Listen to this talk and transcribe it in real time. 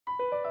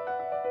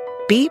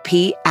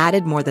BP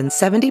added more than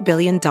 $70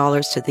 billion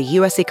to the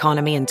U.S.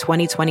 economy in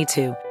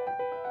 2022.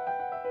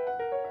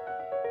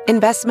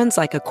 Investments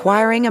like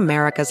acquiring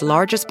America's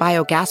largest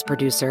biogas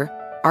producer,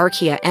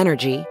 Archaea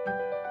Energy,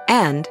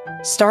 and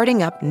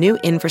starting up new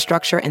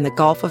infrastructure in the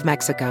Gulf of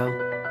Mexico.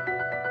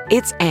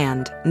 It's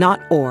and,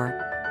 not or.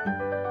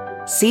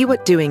 See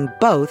what doing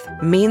both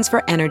means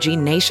for energy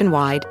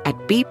nationwide at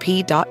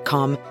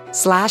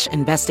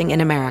bp.com/investing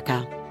in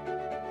America.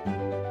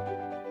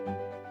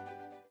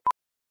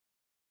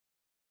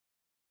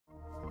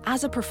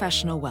 As a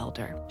professional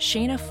welder,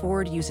 Shayna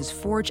Ford uses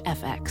Forge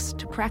FX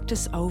to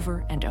practice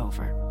over and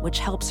over, which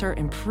helps her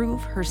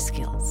improve her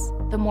skills.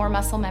 The more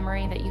muscle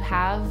memory that you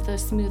have, the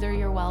smoother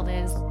your weld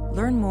is.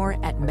 Learn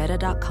more at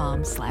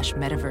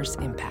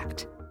meta.com/metaverse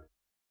impact.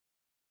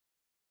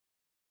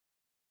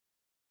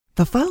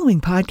 The following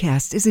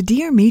podcast is a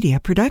Dear Media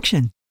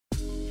production.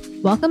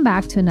 Welcome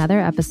back to another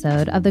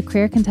episode of the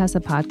Career Contessa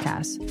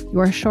podcast,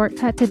 your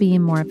shortcut to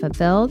being more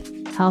fulfilled,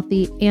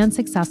 healthy, and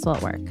successful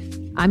at work.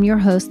 I'm your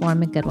host, Lauren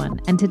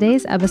McGoodwin, and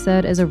today's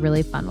episode is a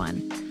really fun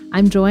one.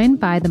 I'm joined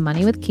by the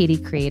Money with Katie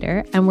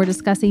creator, and we're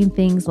discussing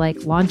things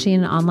like launching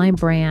an online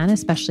brand,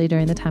 especially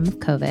during the time of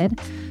COVID,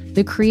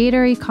 the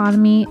creator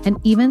economy, and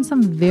even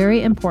some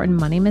very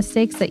important money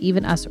mistakes that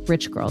even us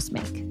rich girls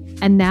make.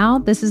 And now,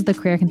 this is the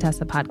Career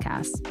Contessa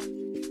podcast.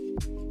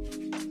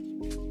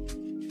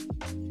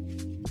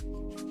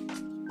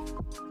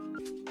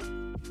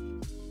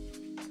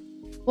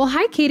 Well,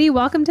 hi, Katie.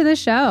 Welcome to the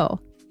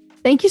show.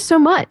 Thank you so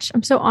much.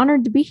 I'm so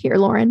honored to be here,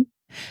 Lauren.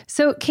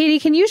 So, Katie,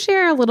 can you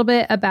share a little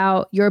bit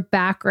about your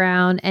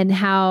background and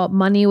how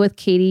Money with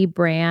Katie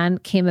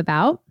brand came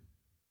about?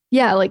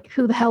 Yeah, like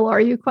who the hell are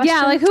you question?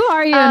 Yeah, like who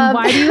are you and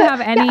why do you have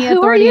any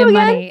authority and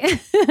money?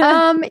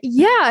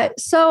 Yeah,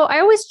 so I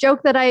always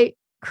joke that I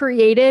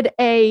created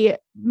a,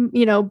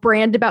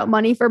 brand about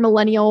money for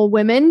millennial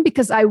women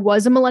because I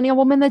was a millennial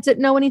woman that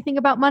didn't know anything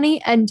about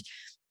money. And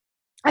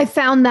I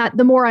found that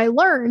the more I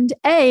learned,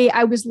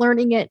 I was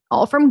learning it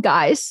all from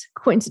guys,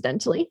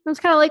 coincidentally. I was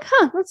kind of like,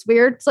 that's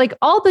weird. It's like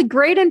all the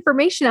great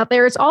information out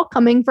there, it's all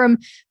coming from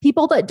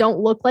people that don't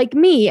look like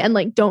me and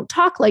like don't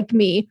talk like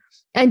me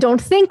and don't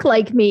think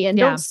like me and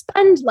don't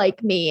spend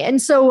like me. And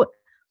so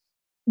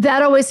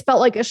that always felt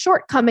like a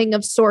shortcoming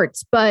of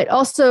sorts, but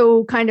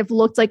also kind of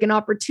looked like an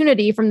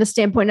opportunity from the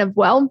standpoint of,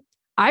 well,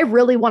 I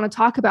really want to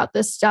talk about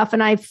this stuff.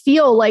 And I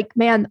feel like,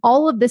 man,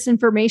 all of this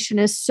information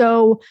is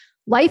so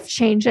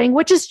life-changing,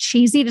 which is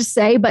cheesy to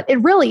say, but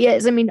it really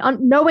is. I mean,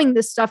 knowing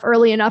this stuff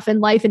early enough in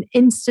life and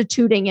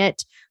instituting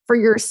it for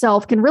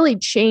yourself can really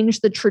change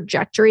the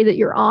trajectory that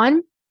you're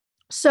on.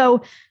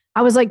 So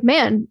I was like,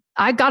 man,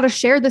 I got to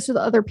share this with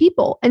other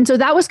people. And so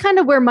that was kind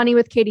of where Money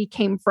with Katie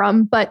came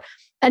from. But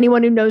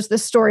anyone who knows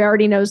this story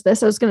already knows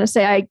this. I was going to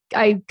say,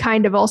 I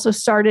kind of also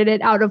started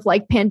it out of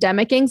like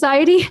pandemic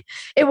anxiety.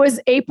 It was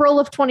April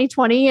of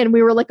 2020 and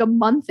we were like a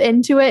month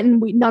into it and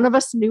none of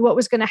us knew what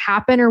was going to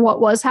happen or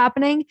what was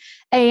happening.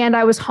 And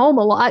I was home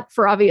a lot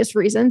for obvious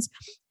reasons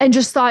and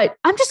just thought,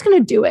 I'm just going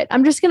to do it.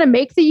 I'm just going to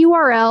make the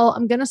URL.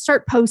 I'm going to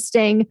start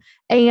posting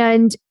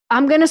and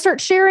I'm going to start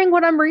sharing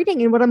what I'm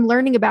reading and what I'm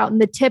learning about and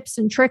the tips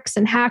and tricks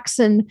and hacks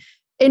and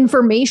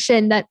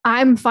information that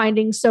I'm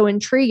finding so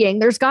intriguing.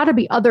 There's got to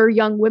be other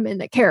young women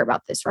that care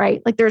about this,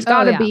 right? Like there's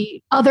got to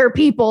be other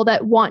people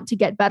that want to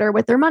get better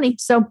with their money.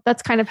 So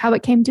that's kind of how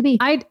it came to be.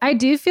 I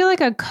do feel like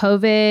a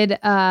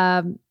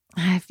COVID,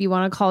 if you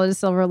want to call it a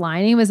silver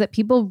lining, was that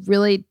people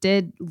really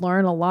did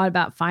learn a lot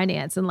about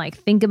finance and like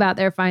think about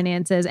their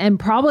finances, and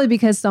probably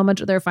because so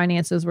much of their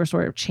finances were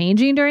sort of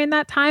changing during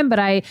that time. But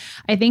I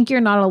think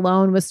you're not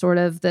alone with sort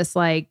of this,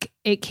 like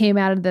it came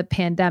out of the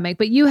pandemic,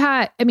 but you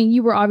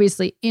were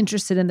obviously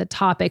interested in the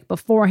topic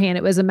beforehand.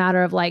 It was a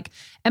matter of like,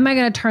 am I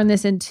going to turn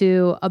this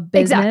into a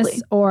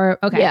business or,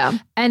 okay. Yeah.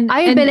 And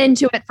I had been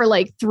into it for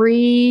like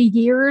 3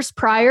 years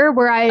prior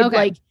where I had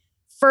like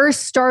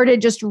first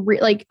started just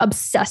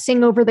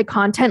obsessing over the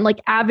content,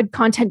 like avid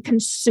content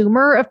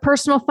consumer of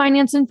personal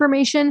finance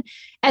information.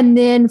 And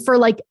then for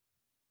like,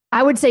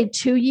 I would say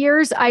 2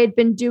 years, I had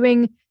been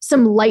doing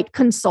some light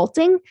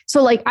consulting.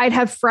 So like I'd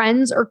have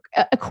friends or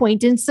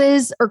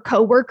acquaintances or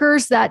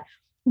coworkers that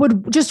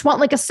would just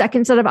want like a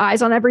second set of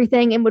eyes on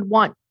everything and would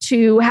want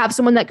to have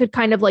someone that could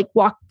kind of like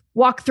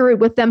walk through it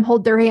with them,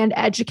 hold their hand,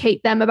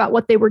 educate them about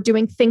what they were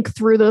doing, think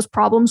through those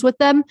problems with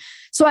them.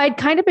 So I'd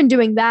kind of been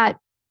doing that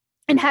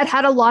and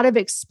had a lot of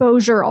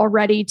exposure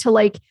already to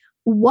like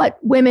what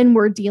women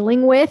were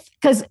dealing with.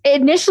 Because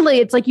initially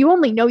it's like, you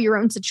only know your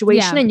own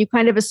situation and you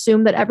kind of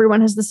assume that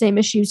everyone has the same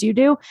issues you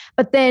do.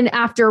 But then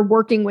after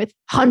working with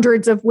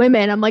hundreds of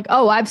women, I'm like,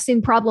 oh, I've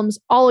seen problems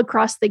all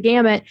across the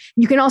gamut.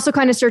 You can also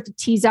kind of start to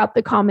tease out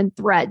the common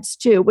threads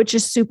too, which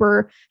is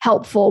super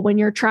helpful when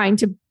you're trying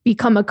to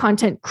become a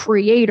content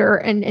creator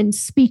and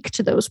speak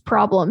to those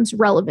problems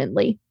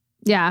relevantly.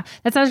 Yeah,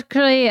 that's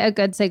actually a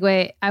good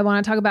segue. I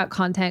want to talk about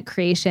content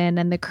creation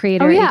and the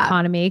creator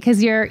economy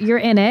because you're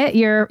in it.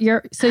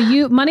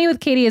 So Money with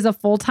Katie is a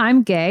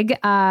full-time gig.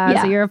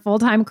 So you're a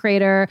full-time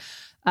creator.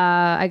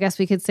 I guess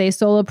we could say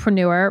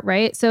solopreneur,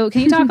 right? So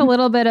can you talk a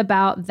little bit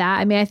about that?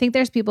 I mean, I think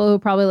there's people who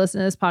probably listen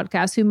to this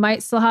podcast who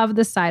might still have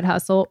the side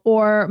hustle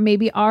or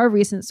maybe are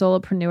recent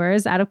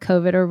solopreneurs out of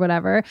COVID or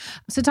whatever.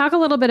 So talk a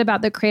little bit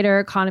about the creator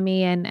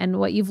economy and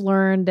what you've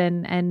learned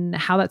and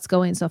how that's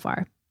going so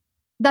far.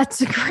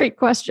 That's a great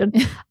question.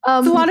 It's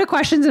a lot of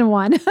questions in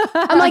one.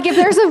 I'm like, if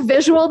there's a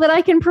visual that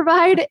I can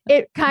provide,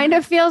 it kind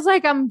of feels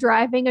like I'm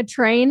driving a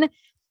train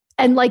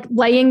and like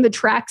laying the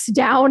tracks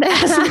down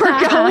as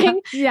we're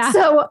going. Yeah.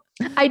 So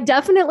I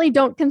definitely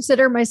don't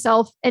consider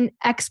myself an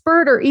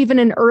expert or even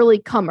an early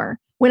comer.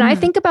 When I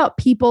think about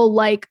people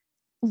like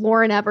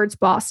Lauren Evarts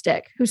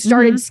Bostic, who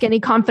started Skinny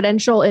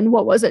Confidential in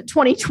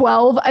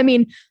 2012? I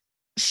mean,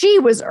 she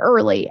was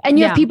early. And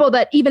you have people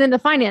that even in the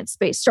finance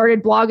space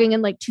started blogging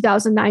in like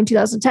 2009,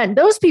 2010.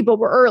 Those people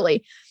were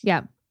early.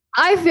 Yeah.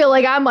 I feel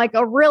like I'm like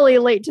a really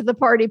late to the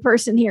party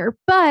person here.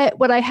 But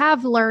what I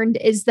have learned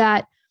is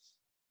that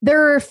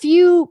there are a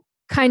few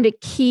kind of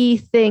key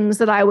things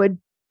that I would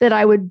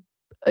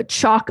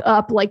chalk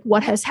up like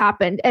what has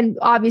happened. And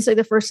obviously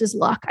the first is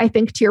luck. I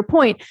think to your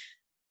point,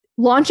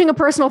 launching a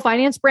personal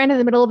finance brand in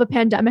the middle of a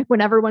pandemic when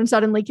everyone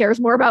suddenly cares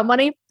more about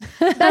money,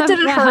 that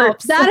didn't hurt.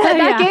 Helps.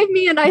 That gave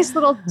me a nice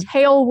little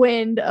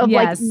tailwind of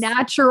like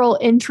natural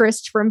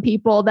interest from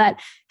people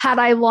that had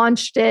I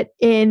launched it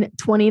in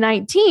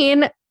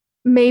 2019,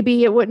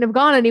 maybe it wouldn't have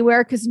gone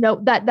anywhere because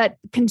that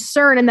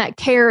concern and that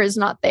care is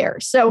not there.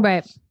 So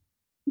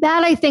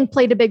that I think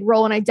played a big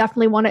role. And I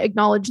definitely want to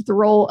acknowledge the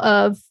role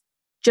of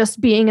just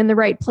being in the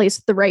right place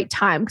at the right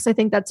time, because I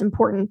think that's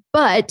important.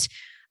 But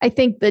I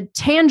think the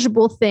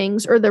tangible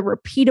things or the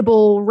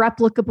repeatable,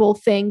 replicable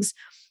things,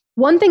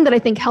 one thing that I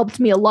think helped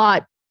me a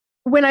lot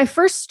when I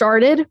first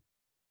started,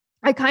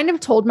 I kind of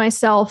told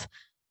myself,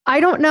 I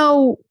don't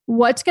know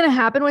what's going to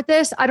happen with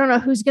this. I don't know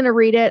who's going to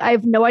read it. I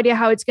have no idea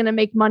how it's going to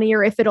make money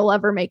or if it'll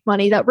ever make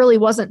money. That really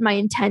wasn't my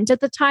intent at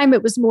the time.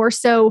 It was more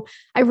so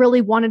I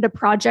really wanted a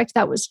project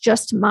that was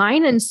just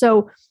mine. And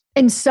so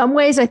in some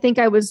ways, I think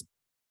I was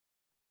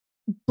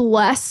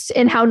blessed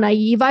in how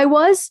naive I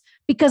was,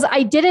 because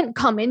I didn't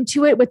come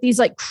into it with these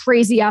like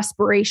crazy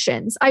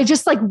aspirations. I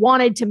just like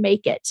wanted to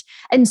make it.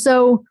 And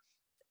so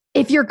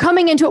if you're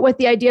coming into it with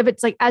the idea of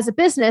it's like as a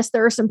business,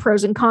 there are some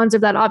pros and cons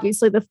of that.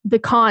 Obviously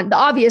the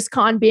obvious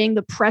con being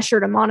the pressure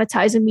to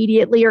monetize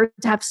immediately or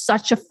to have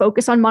such a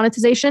focus on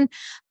monetization.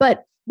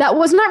 But that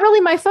was not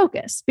really my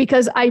focus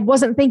because I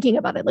wasn't thinking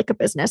about it like a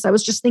business. I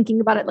was just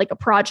thinking about it like a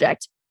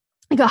project,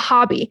 like a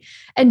hobby.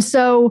 And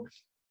so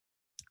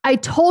I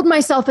told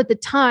myself at the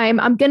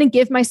time, I'm going to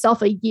give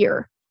myself a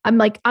year. I'm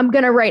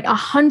going to write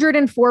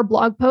 104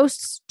 blog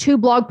posts, 2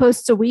 blog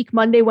posts a week,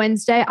 Monday,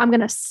 Wednesday. I'm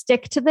going to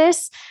stick to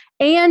this.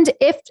 And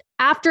if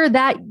after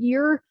that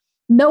year,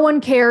 no one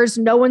cares,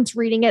 no one's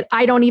reading it,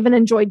 I don't even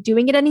enjoy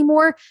doing it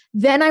anymore,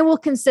 then I will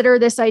consider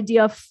this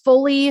idea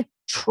fully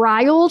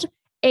trialed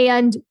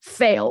and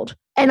failed,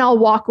 and I'll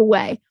walk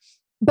away.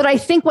 But I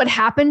think what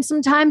happens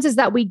sometimes is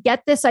that we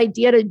get this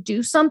idea to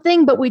do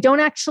something, but we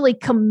don't actually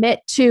commit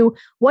to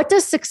what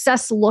does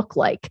success look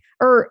like,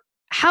 or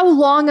how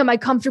long am I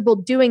comfortable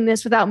doing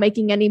this without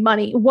making any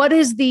money? What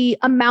is the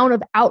amount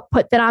of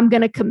output that I'm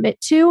going to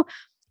commit to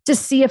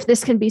see if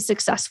this can be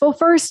successful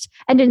first?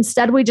 And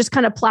instead, we just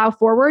kind of plow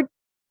forward.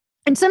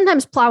 And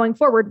sometimes plowing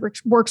forward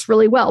works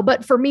really well.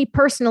 But for me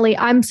personally,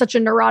 I'm such a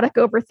neurotic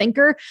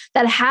overthinker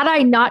that had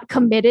I not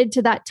committed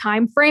to that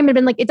time frame and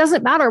been like, it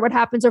doesn't matter what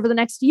happens over the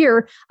next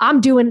year,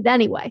 I'm doing it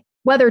anyway.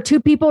 Whether 2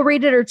 people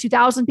read it or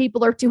 2,000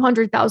 people or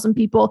 200,000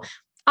 people,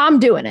 I'm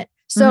doing it.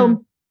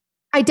 So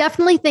I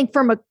definitely think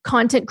from a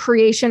content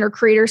creation or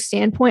creator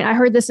standpoint, I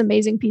heard this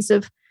amazing piece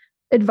of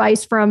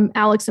advice from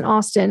Alex and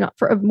Austin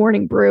of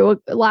Morning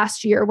Brew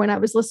last year when I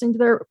was listening to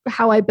their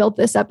How I Built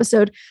This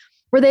episode,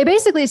 where they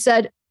basically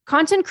said,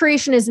 content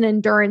creation is an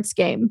endurance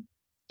game.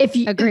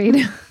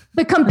 Agreed.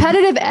 The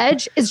competitive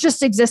edge is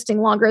just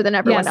existing longer than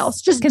everyone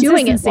else, just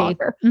doing it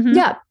longer.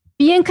 Yeah.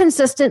 Being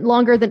consistent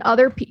longer than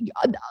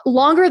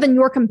longer than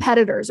your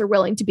competitors are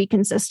willing to be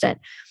consistent.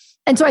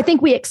 And so I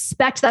think we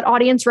expect that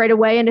audience right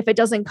away. And if it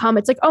doesn't come,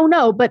 it's like, oh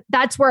no, but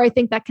that's where I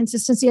think that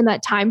consistency and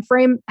that time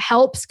frame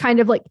helps kind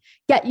of like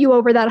get you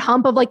over that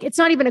hump of like, it's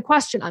not even a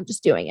question. I'm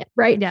just doing it.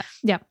 Right. Yeah.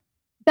 Yeah.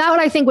 That one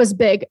I think was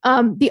big.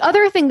 The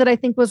other thing that I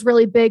think was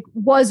really big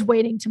was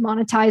waiting to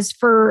monetize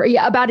for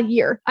about a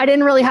year. I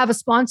didn't really have a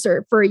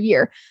sponsor for a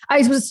year. I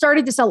was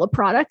starting to sell a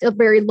product, a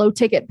very low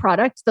ticket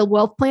product, the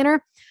Wealth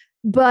Planner.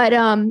 But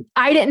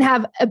I didn't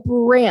have a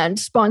brand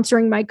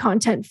sponsoring my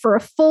content for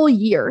a full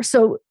year.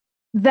 So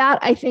that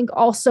I think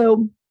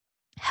also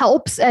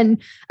helps.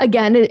 And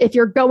again, if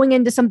you're going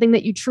into something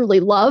that you truly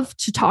love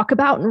to talk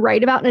about and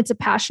write about, and it's a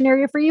passion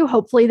area for you,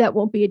 hopefully that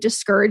won't be a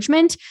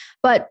discouragement.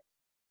 But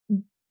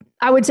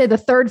I would say the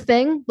third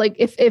thing, like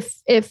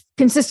if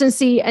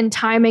consistency and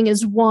timing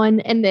is one,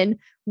 and then,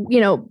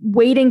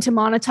 waiting to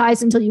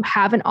monetize until you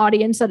have an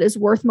audience that is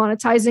worth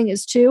monetizing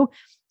is 2.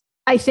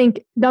 I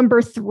think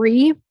number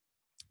 3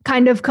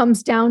 kind of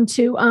comes down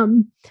to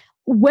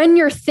when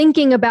you're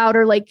thinking about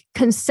or like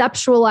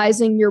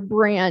conceptualizing your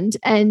brand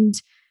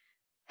and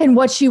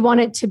what you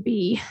want it to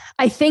be.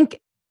 I think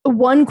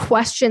one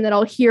question that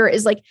I'll hear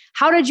is like,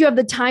 how did you have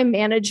the time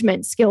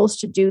management skills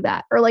to do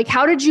that? Or like,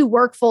 how did you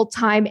work full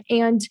time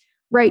and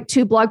write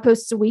 2 blog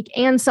posts a week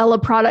and sell a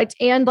product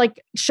and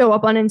like show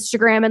up on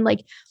Instagram and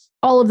like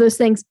all of those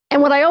things?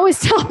 And what I always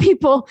tell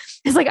people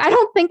is like, I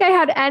don't think I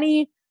had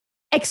any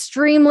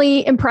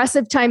extremely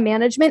impressive time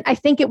management. I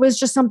think it was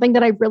just something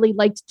that I really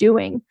liked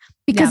doing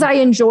because I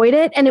enjoyed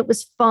it and it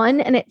was fun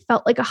and it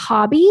felt like a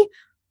hobby.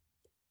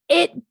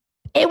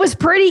 It was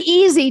pretty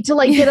easy to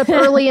like get up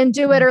early and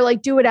do it, or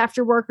like do it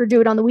after work or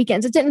do it on the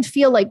weekends. It didn't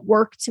feel like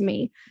work to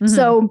me. Mm-hmm.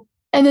 So,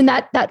 and then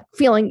that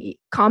feeling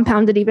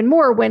compounded even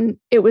more when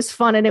it was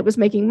fun and it was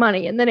making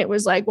money. And then it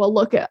was like, well,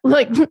 look at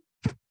like,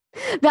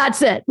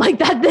 that's it. Like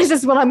this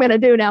is what I'm going to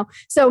do now.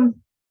 So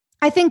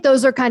I think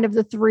those are kind of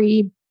the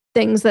 3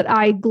 things that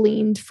I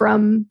gleaned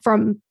from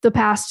the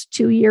past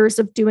 2 years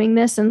of doing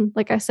this. And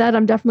like I said,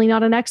 I'm definitely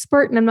not an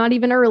expert and I'm not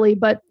even early,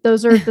 but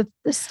those are the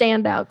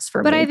standouts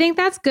for me. But I think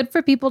that's good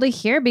for people to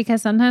hear,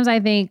 because sometimes I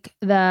think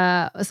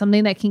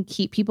something that can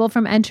keep people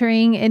from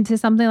entering into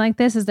something like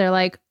this is they're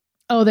like,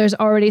 oh, there's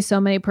already so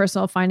many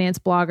personal finance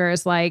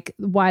bloggers. Like,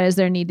 why does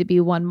there need to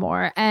be one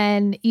more?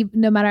 And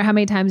no matter how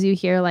many times you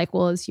hear like,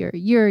 well, it's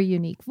your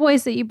unique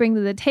voice that you bring to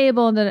the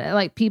table. And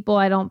like people,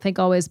 I don't think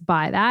always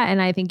buy that.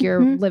 And I think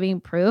you're living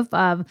proof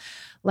of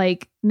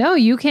like, no,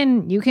 you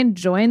can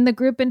join the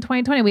group in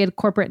 2020. We had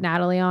Corporate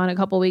Natalie on a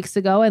couple weeks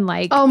ago and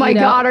like, oh my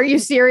God, are you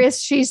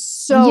serious? She's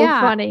so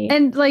funny.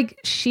 And like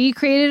she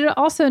created it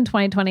also in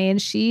 2020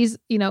 and she's,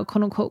 quote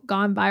unquote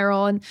gone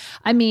viral. And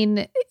I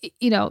mean,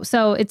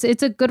 so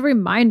it's a good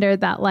reminder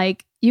that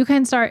like you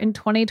can start in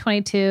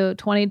 2022,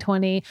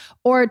 2020,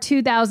 or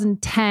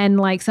 2010,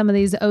 like some of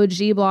these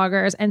OG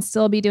bloggers, and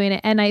still be doing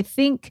it. And I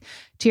think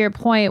to your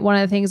point, one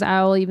of the things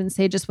I will even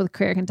say just with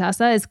Career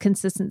Contessa is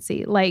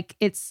consistency. Like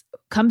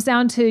comes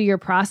down to your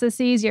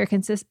processes, your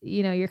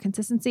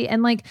consistency.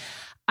 And like,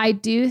 I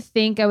do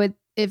think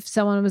if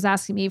someone was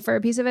asking me for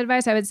a piece of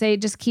advice, I would say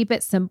just keep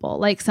it simple.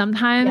 Like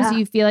sometimes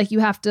you feel like you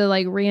have to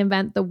like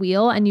reinvent the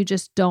wheel, and you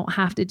just don't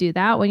have to do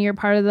that when you're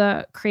part of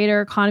the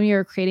creator economy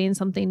or creating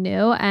something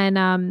new.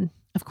 And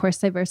of course,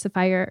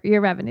 diversify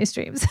your revenue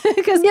streams.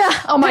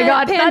 Oh my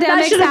God,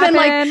 that should have been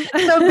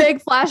like so big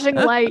flashing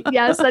light.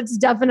 Yes, that's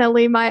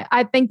definitely but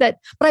I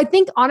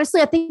think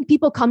honestly, I think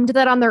people come to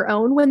that on their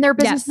own when they're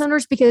business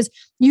owners, because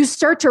you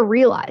start to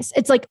realize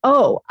it's like,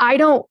 oh, I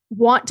don't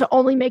want to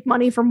only make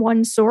money from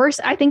one source.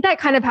 I think that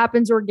kind of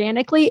happens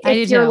organically.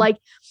 If you're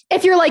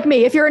like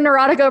me, if you're a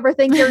neurotic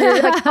overthinker,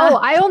 you're like, oh,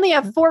 I only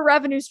have 4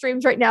 revenue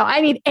streams right now. I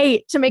need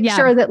 8 to make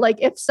sure that like,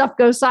 if stuff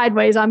goes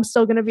sideways, I'm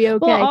still going to be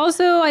okay. Well,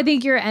 also I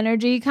think your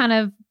energy kind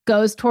of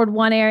goes toward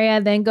one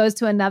area, then goes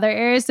to another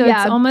area. So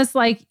it's almost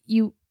like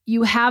you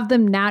have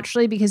them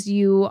naturally because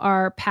you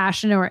are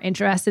passionate or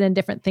interested in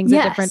different things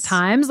at different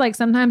times. Like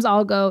sometimes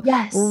I'll go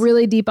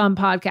really deep on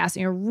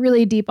podcasting or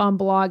really deep on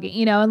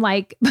blogging, and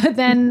like, but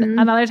then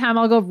another time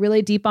I'll go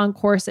really deep on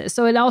courses.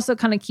 So it also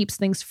kind of keeps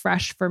things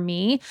fresh for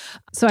me.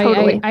 So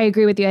totally. I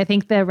agree with you. I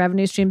think the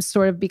revenue streams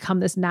sort of become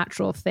this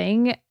natural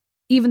thing.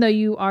 Even though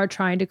you are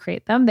trying to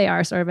create them, they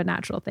are sort of a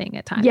natural thing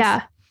at times.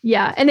 Yeah.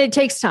 Yeah. And it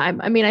takes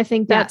time. I mean, I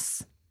think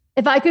that's,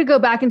 if I could go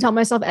back and tell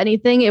myself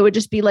anything, it would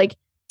just be like,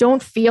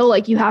 don't feel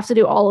like you have to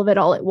do all of it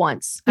all at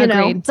once. You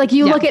know, it's like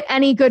you look at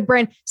any good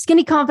brand,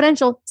 Skinny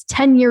Confidential, it's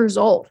 10 years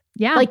old.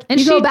 Yeah. Like and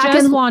you she go back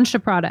just and launched a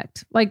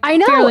product like I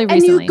know. fairly And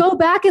recently. you go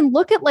back and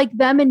look at like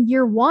them in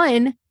year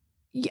 1,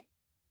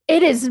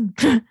 it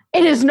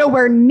is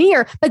nowhere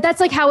near, but that's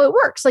like how it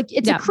works. Like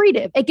it's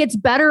accretive. It gets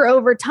better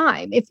over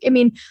time.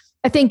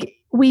 I think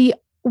we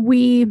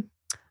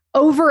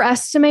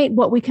overestimate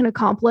what we can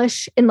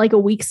accomplish in like a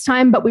week's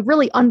time, but we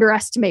really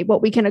underestimate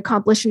what we can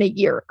accomplish in a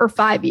year or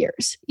 5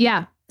 years.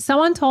 Yeah.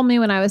 Someone told me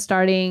when I was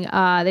starting,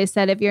 they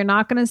said, if you're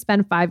not going to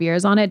spend 5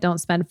 years on it, don't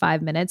spend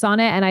 5 minutes on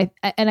it.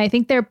 And I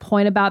think their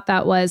point about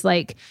that was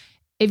like,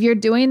 if you're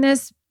doing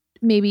this,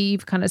 maybe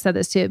you've kind of said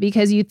this too,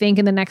 because you think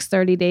in the next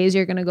 30 days,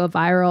 you're going to go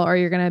viral or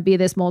you're going to be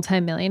this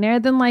multimillionaire,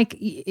 then like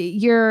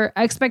your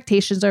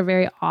expectations are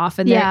very off.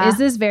 And there is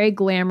this very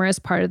glamorous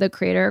part of the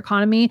creator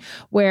economy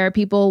where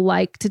people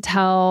like to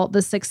tell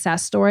the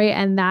success story.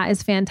 And that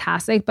is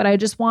fantastic. But I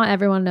just want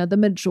everyone to know the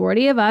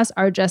majority of us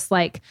are just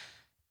like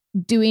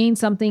doing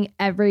something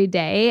every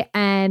day,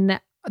 and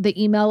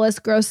the email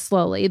list grows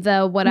slowly.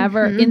 The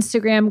whatever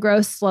Instagram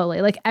grows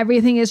slowly. Like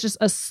everything is just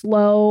a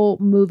slow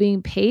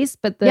moving pace,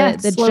 but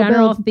the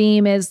general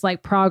theme is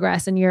like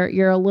progress, and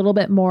you're a little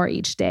bit more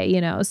each day,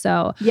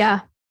 So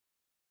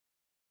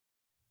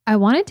I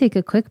want to take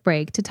a quick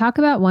break to talk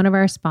about one of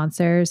our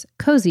sponsors,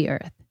 Cozy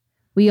Earth.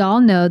 We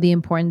all know the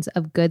importance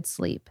of good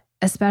sleep,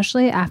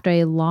 especially after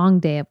a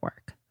long day of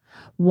work.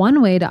 One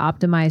way to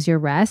optimize your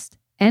rest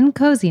and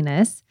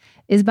coziness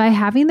is by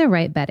having the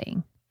right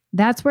bedding.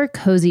 That's where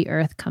Cozy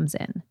Earth comes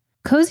in.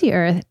 Cozy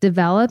Earth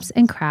develops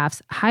and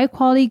crafts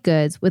high-quality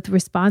goods with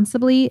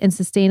responsibly and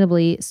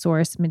sustainably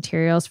sourced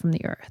materials from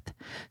the earth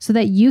so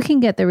that you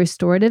can get the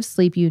restorative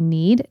sleep you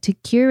need to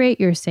curate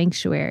your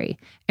sanctuary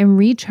and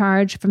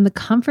recharge from the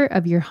comfort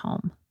of your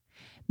home.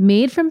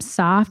 Made from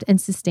soft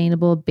and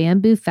sustainable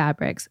bamboo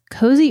fabrics,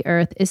 Cozy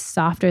Earth is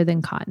softer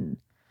than cotton.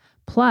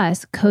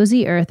 Plus,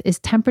 Cozy Earth is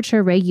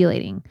temperature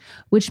regulating,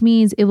 which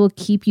means it will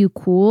keep you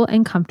cool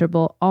and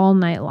comfortable all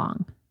night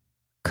long.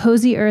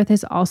 Cozy Earth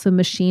is also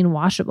machine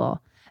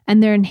washable,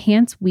 and their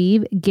enhanced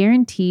weave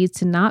guarantees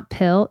to not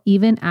pill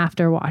even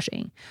after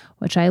washing,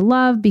 which I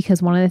love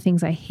because one of the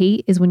things I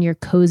hate is when your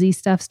cozy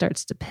stuff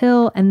starts to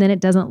pill and then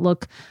it doesn't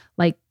look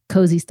like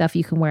cozy stuff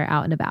you can wear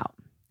out and about.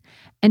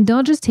 And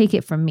don't just take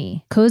it from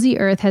me. Cozy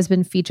Earth has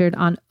been featured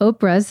on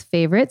Oprah's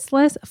favorites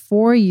list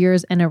 4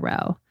 years in a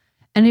row.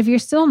 And if you're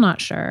still not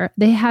sure,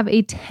 they have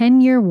a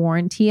 10-year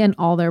warranty on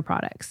all their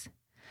products.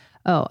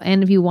 Oh,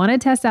 and if you want to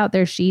test out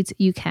their sheets,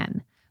 you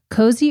can.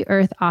 Cozy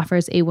Earth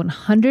offers a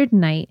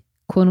 100-night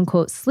quote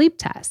unquote sleep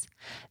test.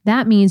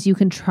 That means you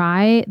can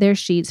try their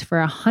sheets for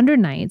 100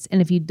 nights. And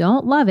if you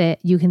don't love it,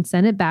 you can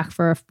send it back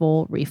for a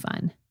full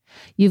refund.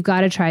 You've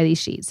got to try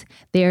these sheets.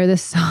 They are the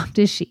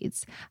softest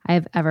sheets I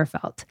have ever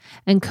felt.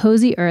 And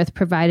Cozy Earth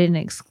provided an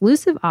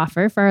exclusive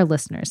offer for our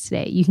listeners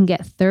today. You can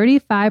get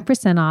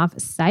 35% off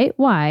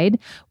site-wide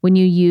when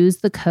you use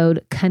the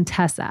code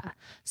Contessa.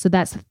 So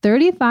that's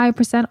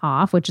 35%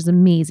 off, which is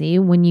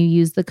amazing when you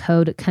use the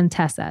code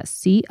Contessa,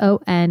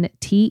 CONTESSA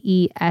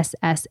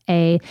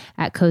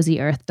at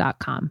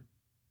CozyEarth.com.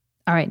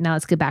 All right, now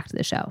let's get back to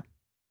the show.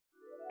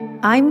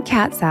 I'm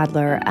Kat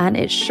Sadler, and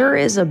it sure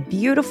is a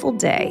beautiful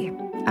day.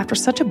 After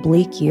such a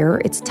bleak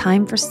year, it's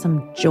time for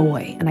some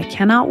joy, and I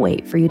cannot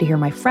wait for you to hear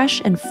my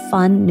fresh and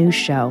fun new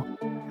show.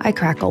 I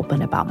crack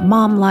open about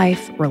mom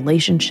life,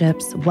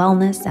 relationships,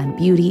 wellness, and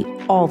beauty,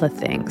 all the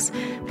things.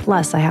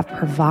 Plus, I have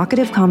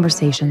provocative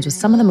conversations with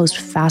some of the most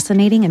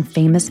fascinating and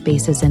famous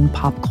faces in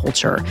pop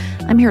culture.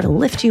 I'm here to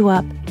lift you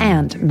up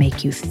and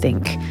make you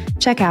think.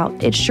 Check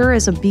out It Sure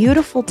Is a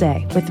Beautiful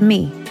Day with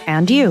me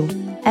and you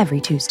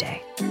every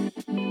Tuesday.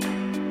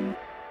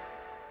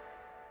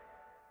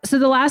 So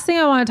the last thing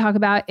I want to talk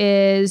about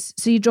is,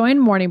 so you joined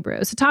Morning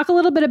Brew. So talk a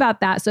little bit about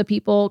that so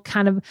people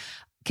kind of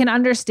can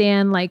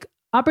understand like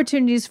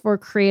opportunities for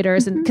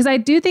creators. And because I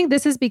do think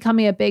this is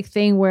becoming a big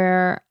thing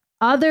where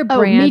other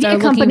brands media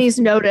companies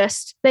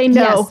noticed. They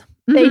know. Yes.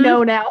 Mm-hmm. They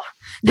know now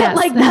that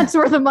like that's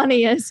where the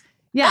money is.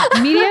 Yeah.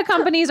 Media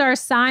companies are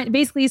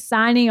basically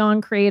signing on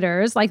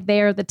creators like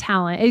they're the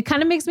talent. It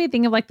kind of makes me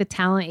think of like the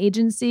talent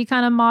agency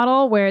kind of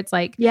model where it's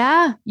like,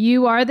 yeah,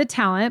 you are the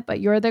talent,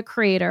 but you're the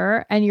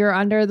creator and you're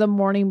under the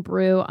Morning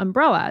Brew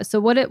umbrella. So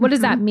what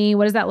does that mean?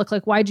 What does that look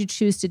like? Why'd you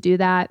choose to do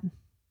that?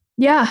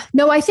 Yeah,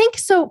 no, I think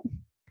so.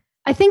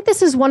 I think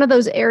this is one of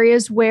those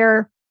areas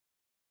where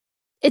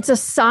it's a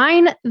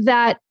sign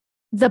that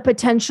the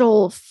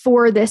potential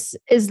for this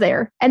is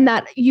there and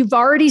that you've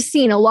already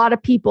seen a lot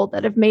of people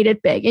that have made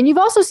it big. And you've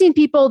also seen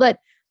people that,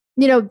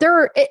 you know,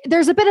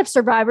 there's a bit of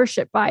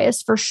survivorship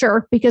bias for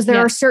sure, because there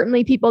are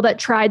certainly people that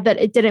tried that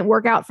it didn't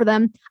work out for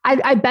them.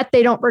 I bet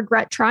they don't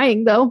regret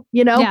trying though.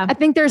 You know, I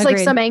think there's like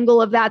some angle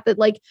of that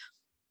like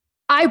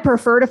I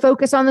prefer to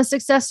focus on the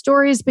success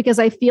stories because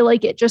I feel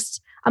like it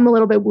just, I'm a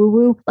little bit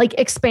woo-woo, like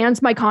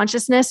expands my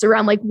consciousness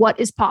around like what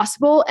is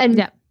possible.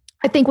 And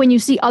I think when you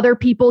see other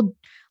people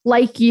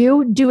like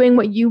you doing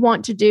what you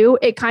want to do,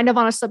 it kind of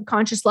on a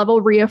subconscious level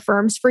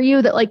reaffirms for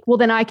you that like, well,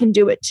 then I can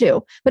do it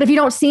too. But if you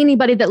don't see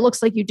anybody that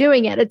looks like you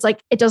doing it, it's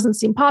like, it doesn't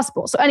seem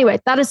possible. So anyway,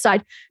 that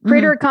aside,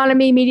 creator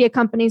economy, media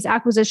companies,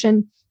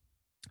 acquisition.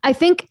 I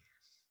think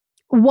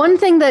one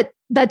thing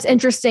that's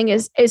interesting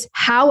is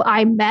how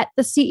I met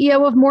the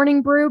CEO of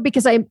Morning Brew,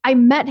 because I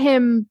met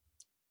him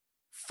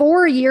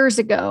 4 years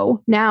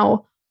ago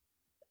now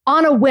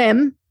on a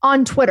whim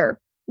on Twitter.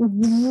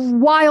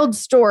 Wild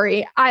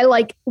story. I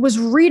like was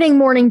reading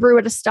Morning Brew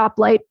at a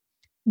stoplight,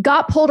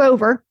 got pulled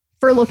over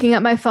for looking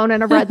at my phone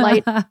in a red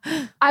light.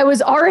 I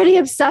was already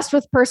obsessed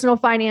with personal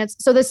finance.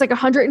 So this like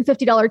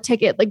 $150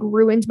 ticket like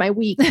ruined my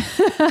week.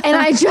 And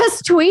I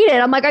just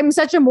tweeted, I'm like, I'm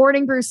such a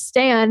Morning Brew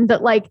stan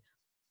that like,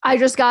 I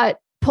just got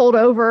pulled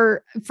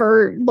over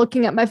for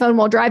looking at my phone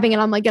while driving.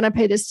 And I'm like, going to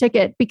pay this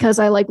ticket because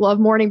I like love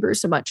Morning Brew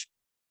so much.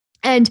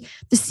 And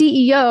the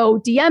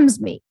CEO DMs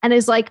me and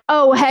is like,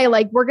 oh, hey,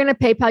 like, we're going to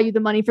PayPal you the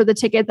money for the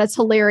ticket. That's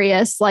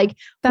hilarious. Like,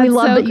 we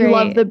love that you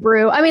love the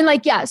brew. I mean,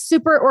 like, yeah,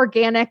 super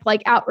organic,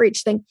 like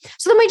outreach thing.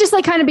 So then we just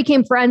like kind of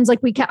became friends. Like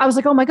I was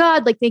like, oh my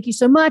God, like, thank you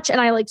so much. And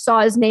I like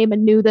saw his name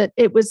and knew that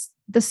it was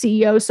the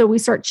CEO. So we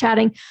start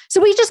chatting. So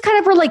we just kind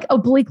of were like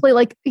obliquely,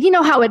 like, you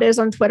know how it is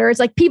on Twitter. It's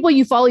like people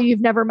you follow, you've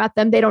never met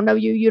them. They don't know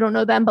you. You don't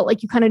know them, but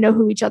like, you kind of know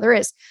who each other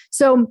is.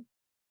 So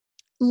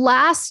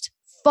last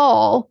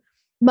fall,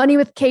 Money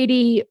with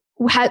Katie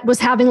was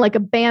having like a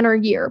banner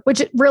year, which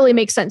it really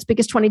makes sense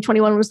because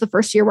 2021 was the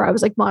first year where I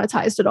was like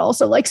monetized at all.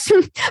 So like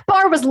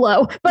bar was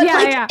low, but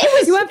it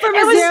was, you went from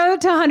 0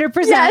 to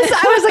 100%. Yes.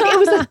 I was like, it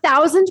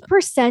was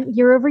 1,000%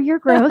 year over year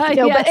growth.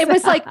 No, but it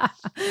was like,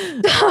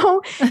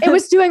 so it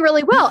was doing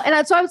really well.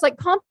 And so I was like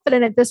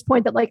confident at this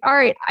point that like, all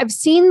right, I've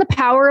seen the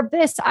power of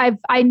this.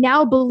 I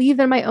now believe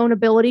in my own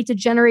ability to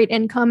generate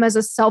income as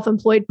a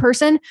self-employed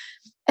person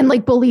and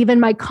like believe in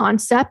my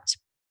concept.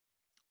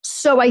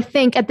 So I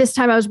think at this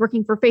time I was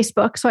working for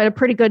Facebook. So I had a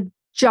pretty good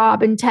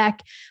job in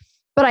tech,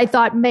 but I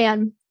thought,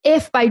 man,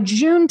 if by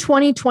June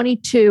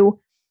 2022,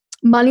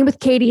 Money with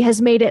Katie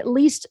has made at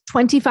least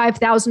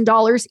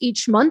 $25,000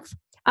 each month,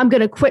 I'm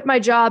going to quit my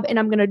job and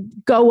I'm going to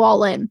go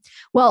all in.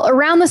 Well,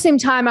 around the same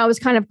time, I was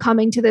kind of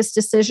coming to this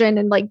decision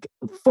and like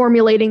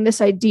formulating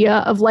this idea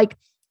of like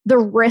the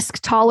risk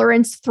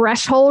tolerance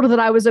threshold that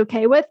I was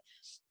okay with.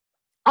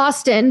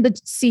 Austin, the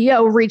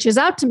CEO, reaches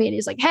out to me and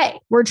he's like, hey,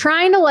 we're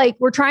trying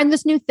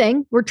this new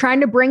thing. We're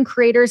trying to bring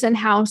creators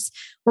in-house.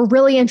 We're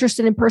really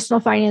interested in personal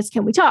finance.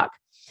 Can we talk?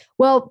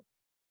 Well,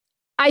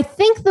 I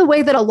think the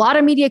way that a lot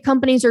of media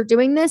companies are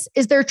doing this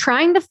is they're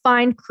trying to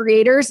find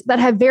creators that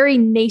have very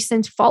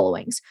nascent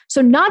followings.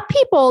 So not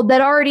people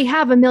that already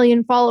have 1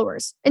 million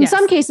followers. In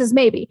some cases,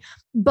 maybe,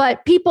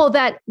 but people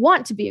that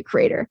want to be a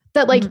creator,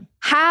 that like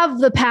have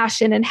the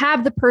passion and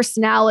have the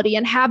personality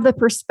and have the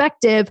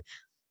perspective,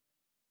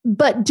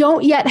 but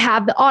don't yet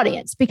have the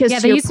audience. Because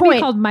they used to be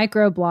called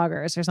micro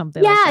bloggers or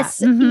something.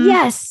 Yes, like that.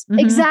 yes,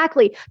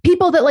 exactly.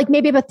 People that like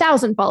maybe have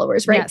 1,000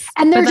 followers, right? Yes.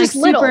 And they're but just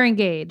like little. super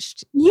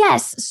engaged.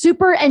 Yes,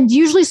 super, and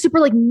usually super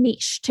like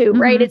niche too,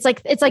 right? It's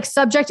like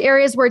subject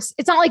areas where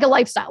it's not like a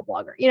lifestyle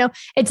blogger, you know.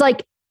 It's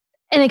like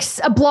a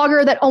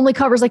blogger that only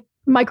covers like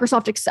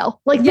Microsoft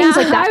Excel, like things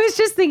like that. I was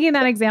just thinking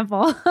that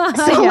example.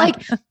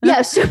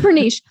 So super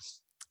niche,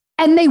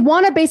 and they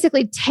want to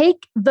basically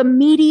take the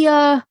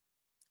media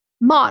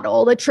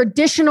model, the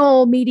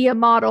traditional media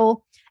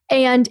model,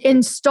 and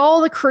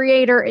install the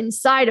creator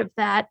inside of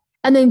that.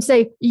 And then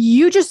say,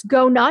 you just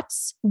go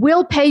nuts.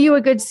 We'll pay you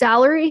a good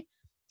salary.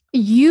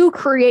 You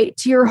create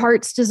to your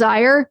heart's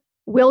desire.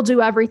 We'll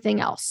do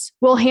everything else.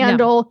 We'll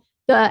handle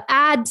the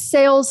ad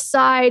sales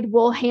side.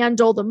 We'll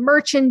handle the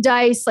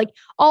merchandise, like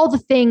all the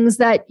things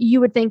that you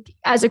would think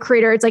as a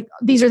creator. It's like,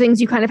 these are things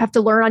you kind of have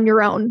to learn on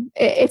your own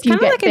if you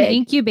get like big. An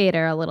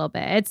incubator a little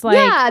bit. It's like,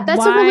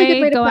 that's a really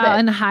good way to go put out it.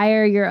 and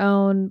hire your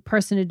own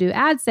person to do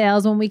ad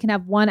sales when we can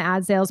have one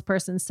ad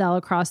salesperson sell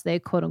across the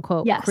quote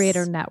unquote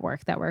creator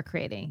network that we're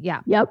creating. Yeah.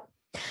 Yep.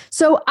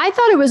 So I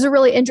thought it was a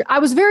really I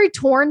was very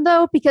torn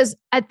though, because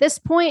at this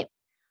point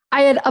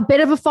I had a bit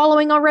of a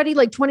following already,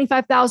 like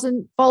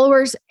 25,000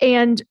 followers.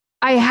 And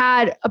I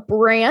had a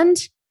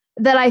brand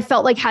that I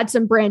felt like had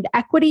some brand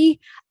equity,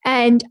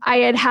 and I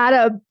had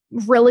a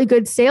really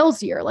good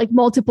sales year, like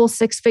multiple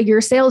 6-figure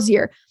sales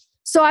year.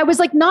 So I was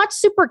like not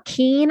super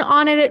keen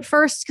on it at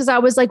first, because I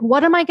was like,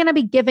 what am I going to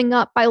be giving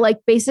up by like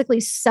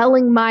basically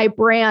selling my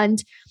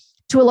brand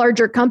to a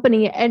larger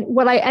company? And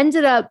what I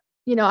ended up,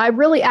 I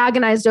really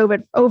agonized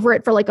over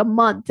it for like a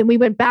month, and we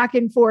went back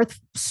and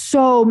forth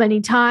so many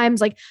times.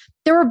 Like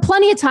there were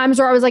plenty of times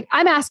where I was like,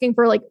 I'm asking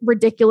for like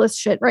ridiculous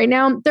shit right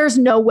now. There's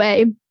no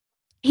way.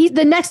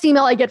 The next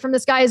email I get from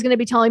this guy is going to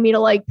be telling me to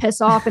like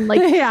piss off and like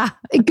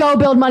go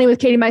build Money with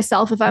Katie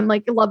myself if I'm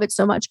like, love it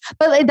so much.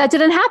 But that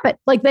didn't happen.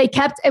 Like it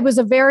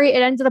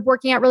ended up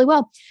working out really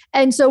well.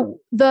 And so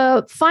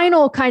the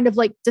final kind of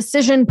like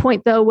decision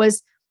point though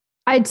was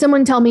I had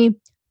someone tell me,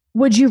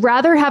 would you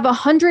rather have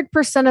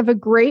 100% of a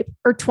grape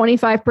or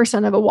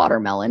 25% of a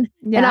watermelon?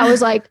 Yeah. And I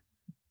was like,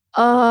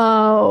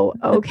 oh,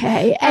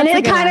 okay. And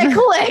it kind of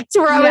clicked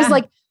where I was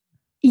like,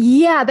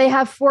 yeah, they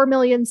have 4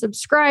 million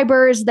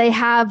subscribers. They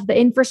have the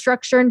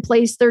infrastructure in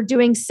place. They're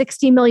doing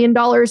 $60 million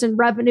in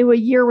revenue a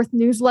year with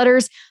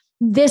newsletters.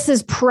 This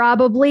is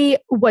probably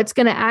what's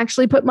going to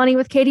actually put Money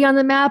with Katie on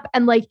the map.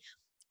 And like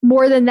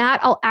more than that,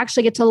 I'll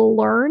actually get to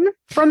learn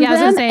from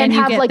them and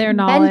have like their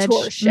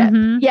mentorship.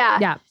 Mm-hmm.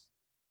 Yeah.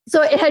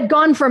 So it had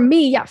gone from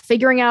me,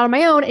 figuring it out on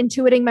my own,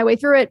 intuiting my way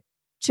through it,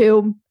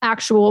 to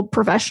actual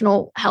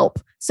professional help.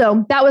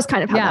 So that was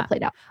kind of how that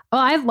played out. Oh,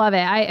 I love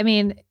it. I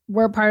mean,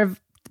 we're part of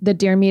the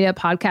Dear Media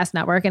podcast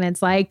network, and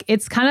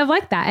it's kind of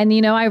like that.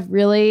 And, I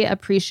really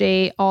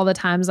appreciate all the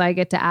times I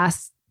get to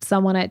ask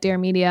someone at Dear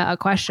Media a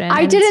question.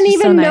 I didn't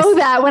even know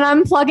that when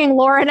I'm plugging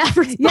Lauren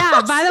Everett.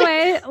 Yeah, by the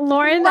way,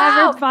 Lauren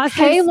Everett Boss.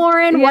 Hey,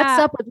 Lauren, what's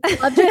up? Would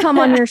love to come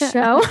on your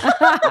show.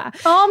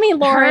 Call me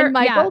Lauren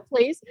Michael,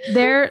 please.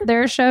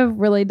 Their show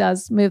really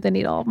does move the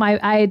needle.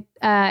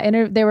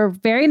 They were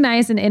very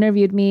nice and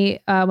interviewed me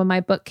when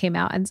my book came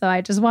out. And so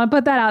I just want to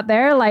put that out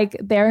there. Like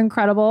they're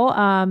incredible.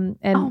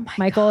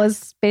 Michael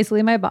is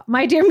basically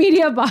my Dear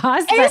Media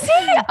boss. Is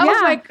he?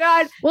 Oh my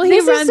God. Well,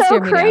 this is so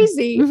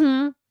crazy.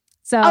 Mm-hmm.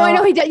 So, I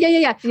know he did.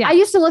 Yeah. I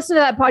used to listen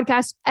to that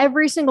podcast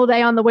every single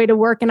day on the way to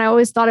work. And I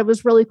always thought it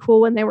was really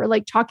cool when they were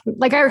like talking,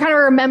 like I kind of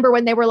remember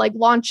when they were like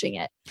launching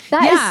it.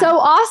 That is so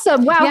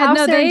awesome. Wow. How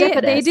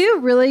serendipitous. They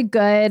do really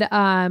good,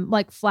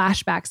 like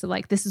flashbacks of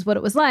like, this is what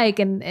it was like.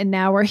 And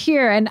now we're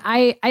here. And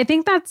I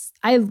think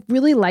I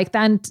really like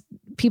that. And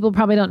people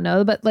probably don't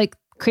know, but like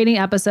creating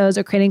episodes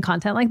or creating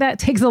content like that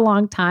takes a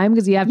long time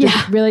because you have to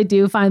really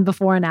do find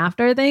before and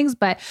after things.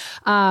 But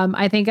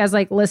I think as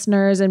like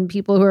listeners and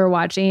people who are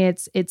watching,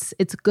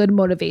 it's good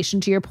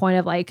motivation to your point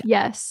of like,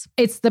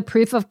 it's the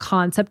proof of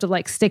concept of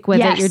like, stick with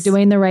it. You're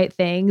doing the right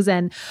things.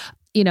 And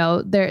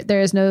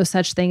there is no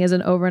such thing as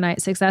an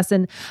overnight success.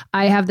 And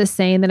I have this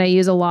saying that I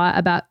use a lot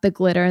about the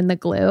glitter and the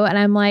glue. And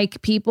I'm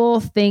like, people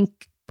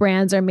think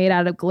brands are made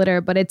out of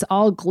glitter, but it's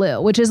all glue,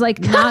 which is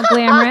like not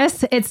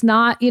glamorous. It's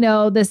not,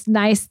 this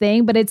nice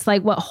thing, but it's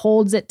like what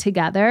holds it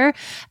together.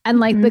 And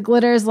like the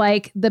glitter is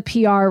like the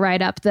PR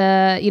write-up,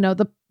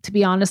 to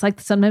be honest, like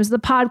sometimes the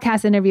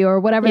podcast interview or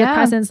whatever the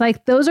presence,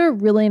 like those are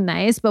really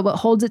nice, but what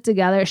holds it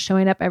together is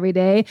showing up every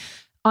day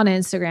on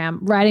Instagram,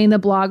 writing the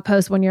blog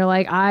post when you're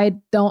like, I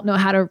don't know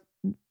how to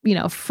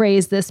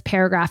phrase this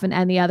paragraph in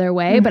any other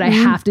way, but I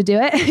have to do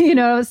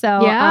it,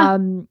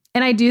 So,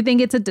 and I do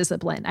think it's a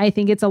discipline. I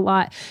think it's a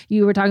lot.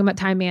 You were talking about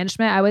time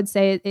management. I would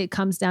say it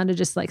comes down to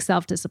just like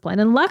self-discipline.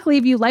 And luckily,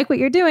 if you like what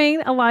you're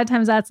doing, a lot of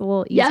times that's a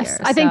little easier.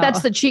 Yes. I think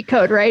that's the cheat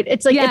code, right?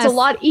 It's like, it's a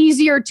lot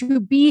easier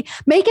to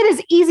make it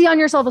as easy on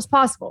yourself as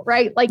possible,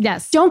 right? Like,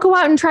 don't go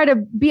out and try to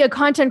be a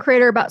content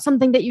creator about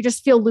something that you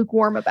just feel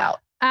lukewarm about.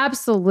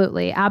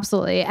 Absolutely.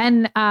 Absolutely.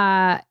 And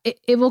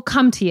it will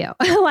come to you.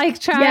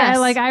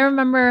 I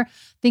remember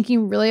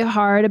thinking really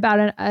hard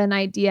about an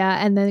idea,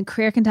 and then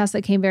Career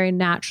Contessa came very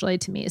naturally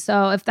to me.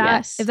 So if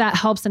that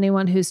helps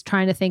anyone who's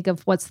trying to think of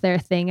what's their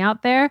thing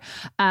out there,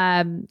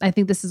 I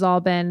think this has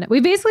all been, we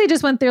basically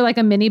just went through like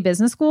a mini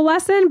business school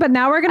lesson, but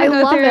now we're going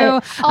to go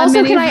through.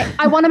 Also,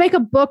 I want to make a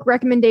book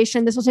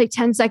recommendation. This will take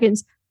 10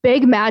 seconds.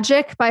 Big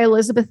Magic by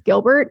Elizabeth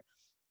Gilbert.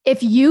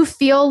 If you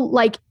feel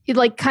like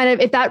kind of,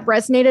 if that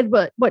resonated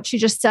with what she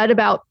just said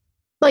about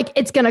like,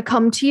 it's going to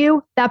come to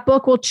you, that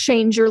book will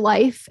change your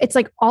life. It's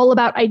like all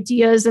about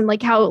ideas and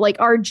like how like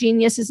our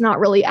genius is not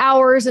really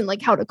ours and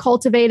like how to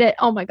cultivate it.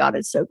 Oh my God,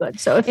 it's so good.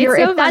 So if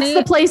that's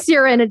the place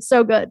you're in, it's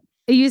so good.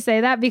 You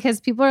say that because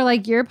people are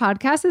like, your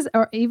podcast is,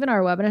 or even our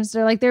webinars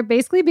are like, they're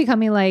basically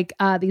becoming like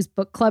these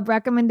book club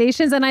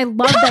recommendations. And I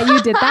love that you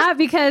did that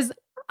because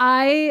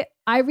I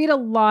read a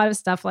lot of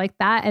stuff like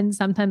that. And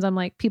sometimes I'm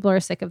like, people are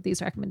sick of these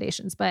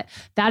recommendations, but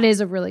that is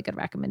a really good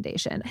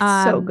recommendation. It's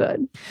so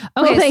good.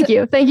 Okay. Well, thank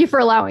you. Thank you for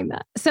allowing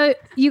that. So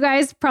you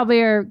guys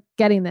probably are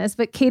getting this,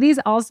 but Katie's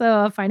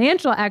also a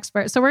financial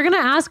expert. So we're going to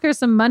ask her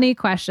some money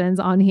questions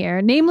on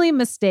here, namely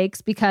mistakes,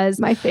 because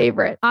my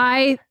favorite.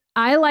 I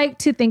like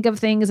to think of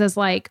things as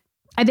like,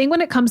 I think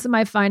when it comes to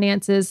my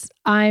finances,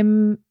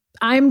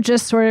 I'm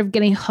just sort of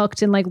getting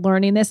hooked and like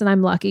learning this, and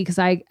I'm lucky because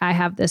I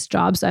have this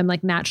job. So I'm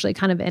like naturally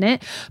kind of in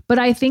it. But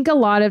I think a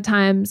lot of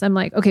times I'm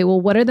like, okay,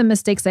 well, what are the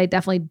mistakes I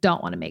definitely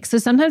don't want to make? So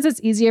sometimes it's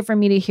easier for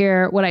me to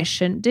hear what I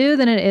shouldn't do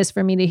than it is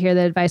for me to hear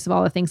the advice of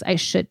all the things I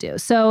should do.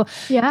 So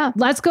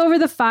let's go over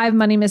the 5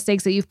 money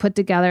mistakes that you've put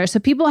together. So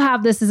people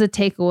have this as a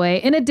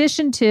takeaway. In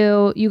addition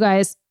to, you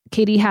guys,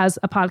 Katie has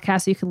a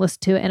podcast so you can listen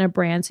to it, and a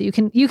brand. So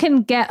you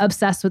can get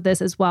obsessed with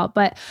this as well.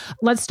 But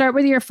let's start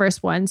with your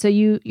first one. So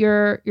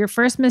your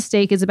first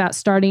mistake is about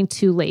starting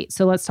too late.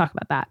 So let's talk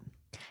about that.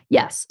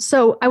 Yes.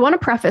 So I want to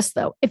preface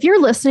though, if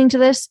you're listening to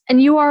this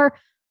and you are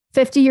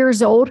 50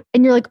 years old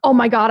and you're like, oh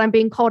my God, I'm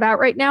being called out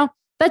right now.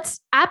 That's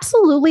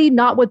absolutely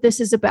not what this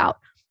is about.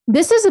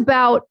 This is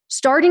about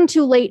starting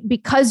too late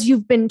because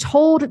you've been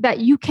told that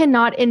you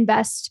cannot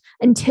invest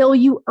until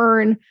you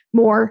earn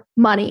more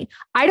money.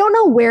 I don't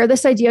know where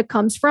this idea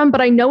comes from,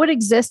 but I know it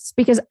exists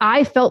because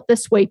I felt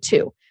this way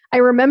too. I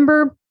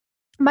remember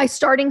my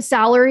starting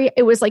salary,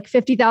 it was like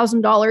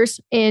 $50,000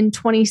 in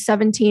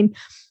 2017.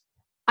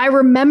 I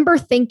remember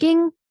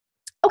thinking,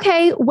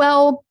 okay,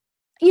 well,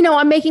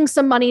 I'm making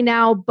some money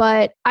now,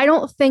 but I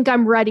don't think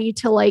I'm ready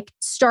to like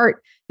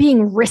start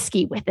being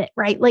risky with it,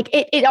 right? Like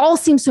it all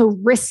seems so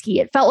risky.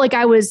 It felt like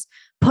I was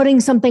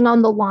putting something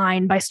on the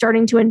line by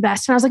starting to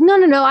invest. And I was like,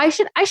 no, I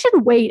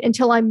should wait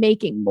until I'm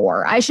making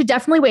more. I should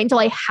definitely wait until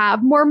I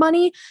have more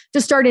money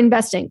to start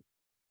investing.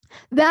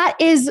 That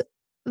is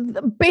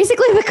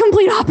basically the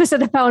complete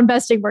opposite of how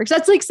investing works.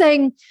 That's like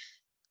saying,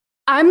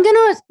 I'm going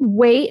to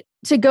wait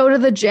to go to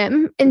the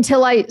gym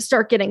until I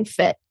start getting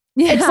fit.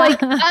 Yeah. It's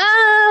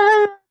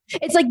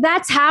like,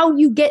 that's how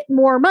you get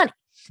more money,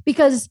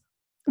 because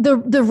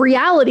the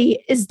reality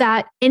is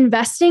that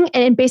investing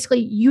and basically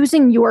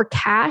using your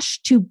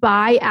cash to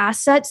buy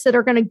assets that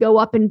are going to go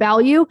up in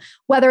value,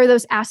 whether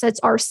those assets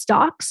are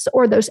stocks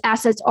or those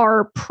assets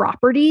are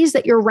properties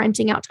that you're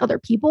renting out to other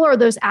people, or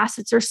those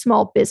assets are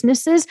small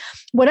businesses,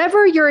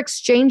 whatever you're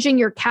exchanging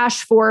your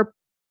cash for,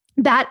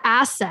 that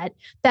asset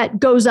that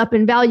goes up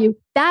in value,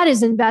 that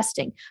is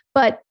investing.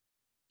 But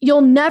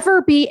you'll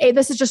never be,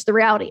 this is just the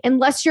reality,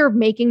 unless you're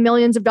making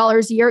millions of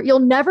dollars a year, you'll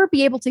never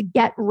be able to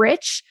get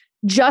rich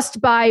just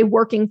by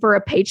working for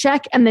a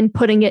paycheck and then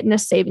putting it in a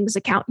savings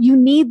account. You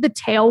need the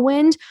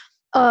tailwind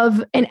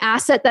of an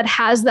asset that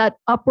has that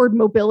upward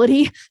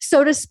mobility,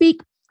 so to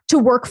speak, to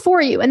work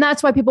for you. And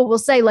that's why people will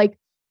say like,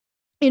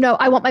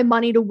 I want my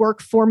money to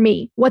work for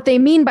me. What they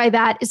mean by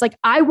that is like,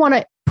 I want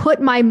to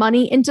put my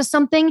money into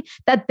something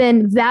that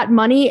then that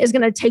money is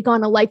going to take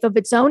on a life of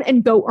its own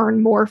and go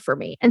earn more for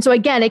me. And so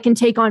again, it can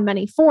take on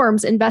many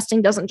forms.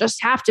 Investing doesn't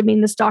just have to mean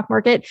the stock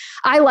market.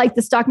 I like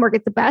the stock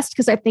market the best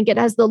because I think it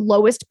has the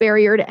lowest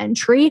barrier to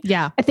entry.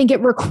 Yeah. I think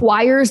it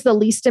requires the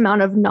least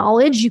amount of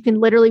knowledge. You can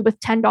literally with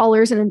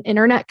 $10 and an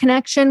internet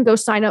connection, go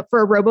sign up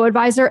for a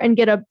robo-advisor and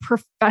get a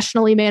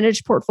professionally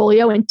managed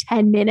portfolio in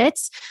 10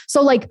 minutes.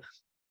 So like,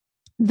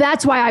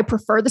 that's why I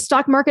prefer the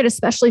stock market,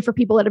 especially for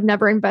people that have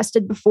never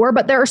invested before.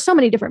 But there are so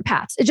many different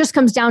paths. It just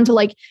comes down to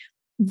like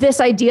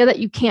this idea that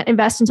you can't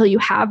invest until you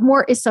have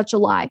more is such a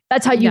lie.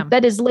 That's how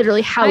that is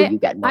literally how you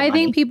get more money.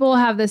 think people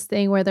have this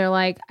thing where they're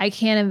like, I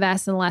can't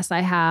invest unless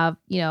I have,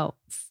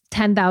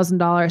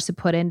 $10,000 to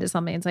put into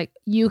something. It's like,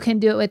 you can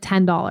do it with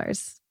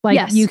 $10.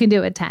 Like you can do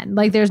it with 10.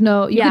 Like there's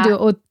no, you can do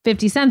it with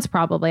 50 cents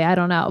probably. I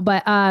don't know.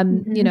 But,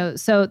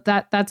 so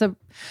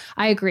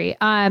I agree.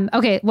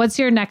 Okay. What's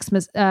your next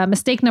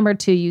mistake number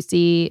 2 you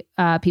see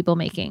people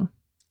making?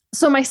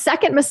 So my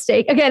second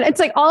mistake, again, it's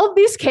like all of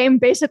these came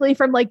basically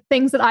from like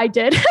things that I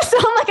did. So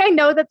I'm like, I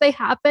know that they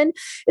happen,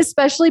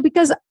 especially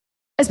because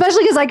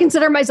I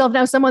consider myself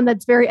now someone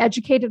that's very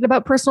educated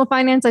about personal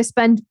finance. I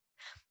spend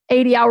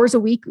 80 hours a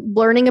week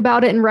learning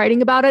about it and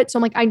writing about it. So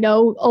I'm like, I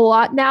know a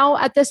lot now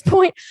at this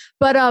point.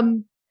 But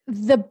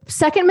the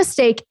second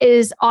mistake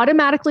is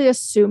automatically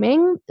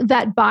assuming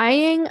that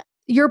buying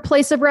your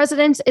place of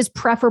residence is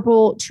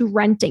preferable to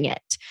renting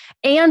it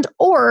and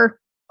or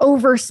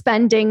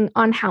overspending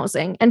on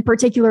housing, and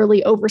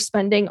particularly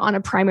overspending on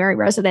a primary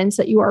residence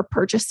that you are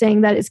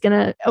purchasing that is going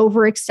to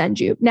overextend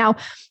you. Now,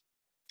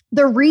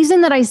 the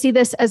reason that I see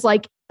this as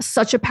like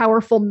such a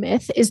powerful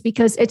myth is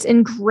because it's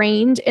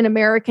ingrained in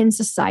American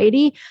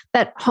society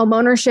that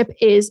homeownership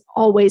is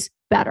always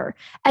better.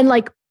 And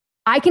like,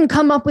 I can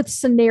come up with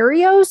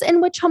scenarios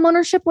in which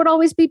homeownership would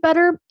always be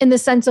better in the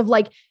sense of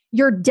like,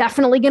 you're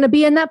definitely going to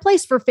be in that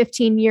place for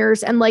 15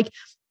 years. And like,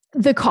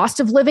 the cost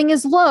of living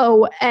is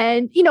low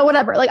and,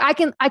 whatever, like I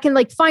can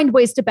like find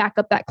ways to back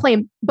up that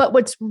claim. But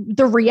what's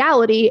the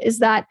reality is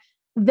that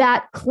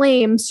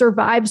claim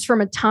survives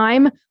from a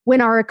time when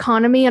our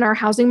economy and our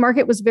housing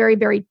market was very,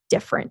 very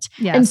different.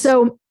 Yes. And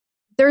so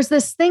there's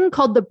this thing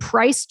called the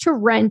price to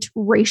rent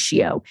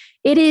ratio.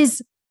 It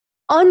is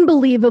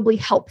unbelievably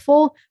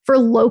helpful for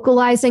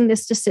localizing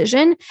this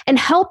decision and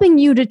helping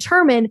you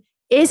determine,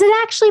 is it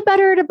actually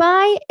better to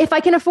buy if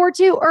I can afford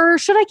to, or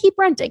should I keep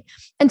renting?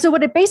 And so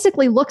what it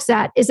basically looks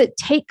at is it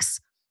takes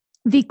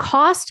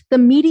the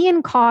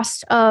median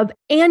cost of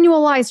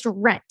annualized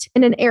rent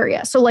in an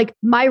area. So like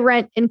my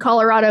rent in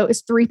Colorado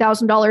is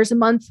 $3,000 a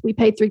month. We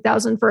pay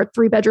 $3,000 for a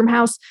 3-bedroom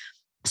house.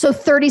 So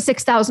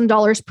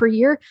 $36,000 per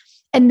year.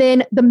 And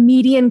then the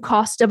median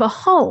cost of a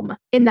home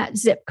in that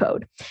zip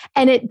code.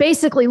 And it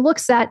basically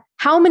looks at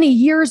how many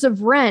years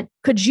of rent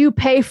could you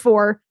pay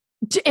for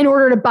in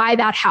order to buy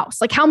that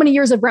house. Like how many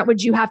years of rent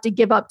would you have to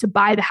give up to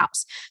buy the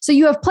house? So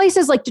you have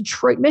places like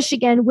Detroit,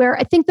 Michigan, where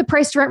I think the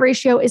price to rent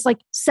ratio is like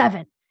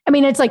 7. I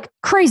mean, it's like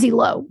crazy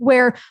low,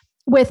 where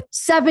with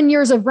 7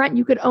 years of rent,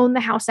 you could own the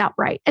house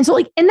outright. And so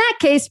like in that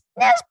case,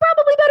 it's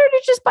probably better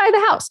to just buy the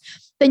house.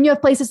 Then you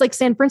have places like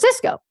San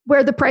Francisco,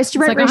 where the price to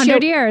rent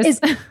ratio is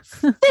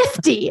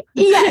 50.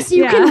 Yes,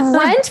 you can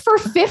rent for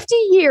 50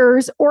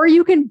 years or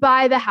you can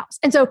buy the house.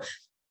 And so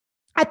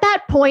at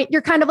that point,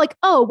 you're kind of like,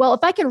 oh, well,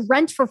 if I can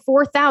rent for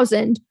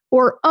 $4,000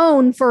 or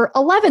own for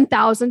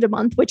 $11,000 a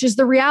month, which is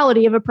the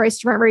reality of a price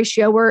to rent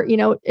ratio where,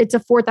 it's a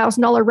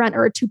 $4,000 rent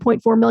or a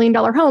 $2.4 million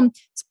home,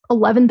 it's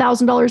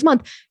 $11,000 a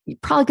month, you're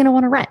probably going to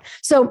want to rent.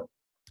 So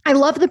I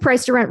love the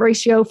price to rent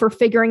ratio for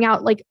figuring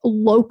out like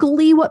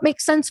locally what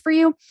makes sense for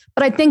you.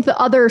 But I think the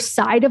other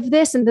side of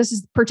this, and this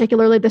is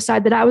particularly the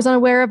side that I was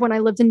unaware of when I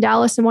lived in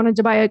Dallas and wanted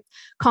to buy a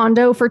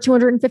condo for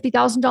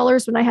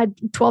 $250,000 when I had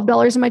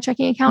 $12 in my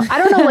checking account. I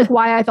don't know like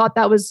why I thought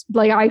that was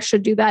like, I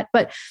should do that,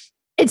 but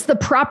it's the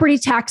property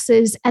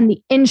taxes and the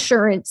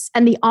insurance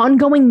and the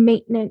ongoing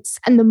maintenance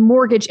and the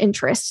mortgage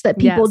interest that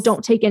people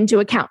don't take into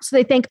account. So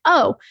they think,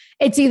 oh,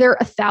 it's either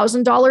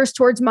 $1,000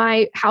 towards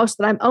my house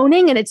that I'm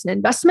owning and it's an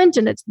investment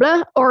and it's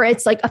blah, or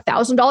it's like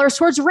 $1,000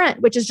 towards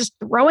rent, which is just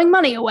throwing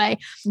money away.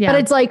 Yeah. But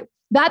it's like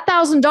that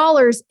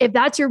 $1,000, if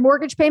that's your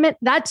mortgage payment,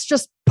 that's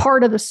just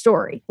part of the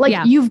story.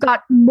 Like you've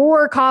got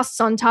more costs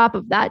on top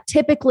of that.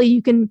 Typically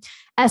you can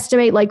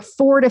estimate like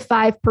 4 to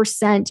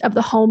 5% of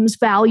the home's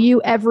value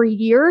every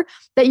year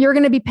that you're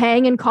going to be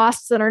paying in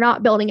costs that are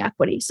not building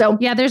equity. So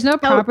there's no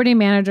property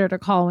manager to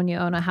call when you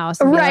own a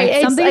house. Right.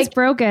 Like, something's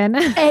broken.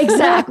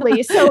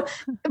 Exactly. So,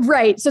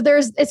 right. So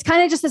it's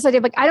kind of just this idea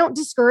of like, I don't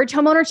discourage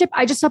homeownership.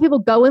 I just tell people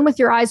go in with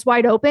your eyes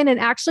wide open and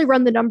actually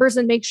run the numbers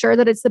and make sure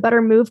that it's the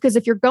better move. Because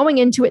if you're going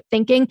into it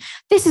thinking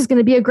this is going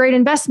to be a great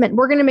investment,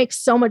 we're going to make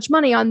so much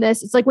money on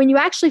this. It's like when you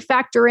actually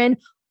factor in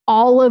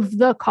all of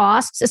the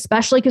costs,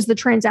 especially because the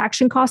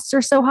transaction costs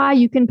are so high,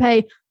 you can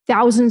pay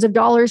thousands of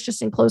dollars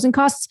just in closing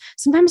costs.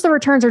 Sometimes the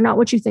returns are not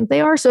what you think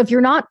they are. So if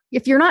you're not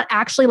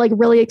actually like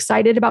really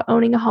excited about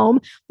owning a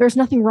home, there's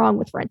nothing wrong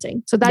with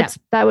renting. So that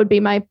would be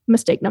my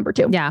mistake number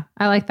 2. Yeah,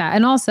 I like that.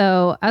 And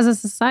also as a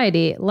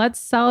society, let's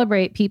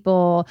celebrate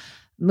people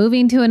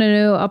moving to a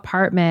new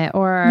apartment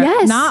or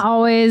not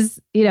always,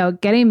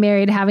 getting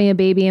married, having a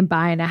baby and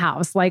buying a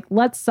house. Like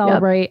let's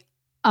celebrate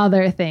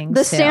other things.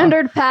 The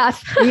standard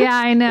path. Yeah,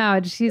 I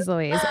know. Jeez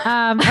Louise.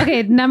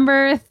 Okay.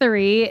 Number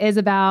 3 is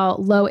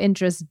about low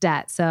interest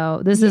debt.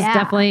 So this is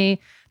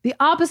definitely the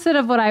opposite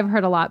of what I've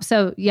heard a lot.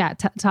 So yeah,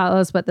 tell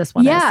us what this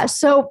one is. Yeah.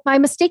 So my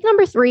mistake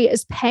number 3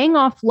 is paying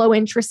off low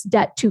interest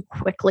debt too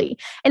quickly.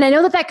 And I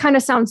know that kind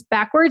of sounds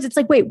backwards. It's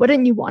like, wait,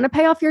 wouldn't you want to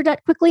pay off your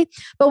debt quickly?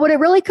 But what it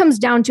really comes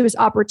down to is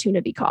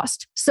opportunity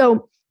cost.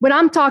 So when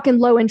I'm talking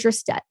low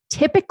interest debt,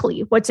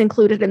 typically what's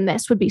included in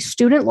this would be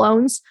student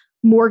loans,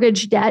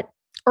 mortgage debt,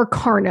 or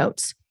car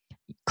notes.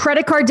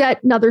 Credit card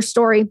debt, another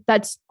story.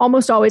 That's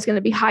almost always going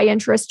to be high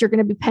interest. You're going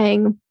to be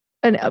paying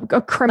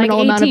a criminal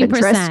like amount of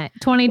interest.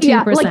 22%.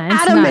 Yeah, like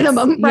at a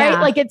minimum, right?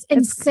 Yeah. Like it's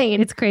insane.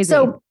 It's crazy.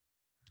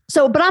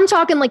 But I'm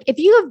talking like if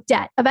you have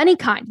debt of any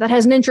kind that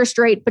has an interest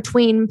rate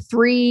between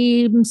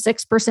 3%,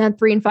 6%,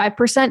 3% and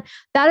 5%,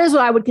 that is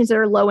what I would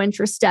consider low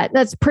interest debt.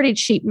 That's pretty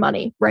cheap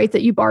money, right?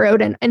 That you borrowed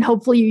and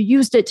hopefully you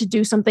used it to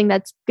do something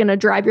that's going to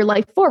drive your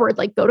life forward,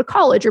 like go to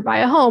college or buy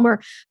a home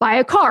or buy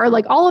a car.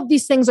 Like all of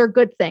these things are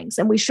good things.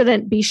 And we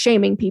shouldn't be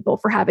shaming people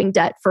for having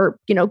debt for,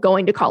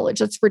 going to college.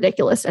 That's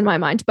ridiculous in my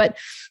mind. But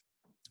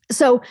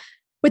so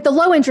with the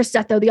low interest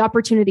debt, though, the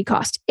opportunity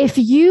cost, if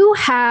you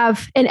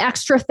have an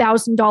extra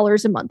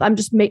 $1,000 a month,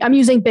 I'm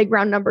using big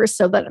round numbers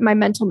so that my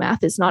mental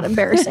math is not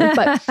embarrassing.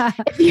 But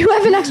if you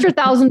have an extra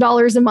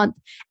 $1,000 a month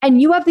and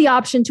you have the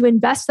option to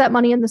invest that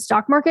money in the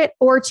stock market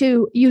or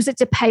to use it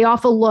to pay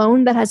off a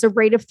loan that has a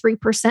rate of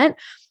 3%,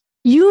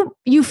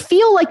 you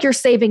feel like you're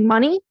saving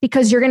money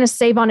because you're going to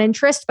save on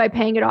interest by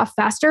paying it off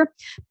faster.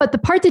 But the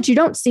part that you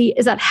don't see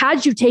is that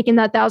had you taken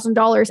that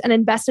 $1,000 and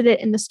invested it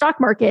in the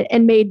stock market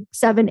and made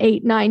 7,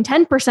 8, 9,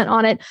 10%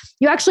 on it,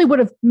 you actually would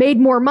have made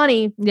more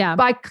money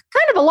by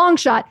kind of a long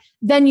shot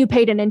than you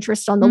paid in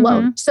interest on the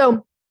loan.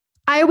 So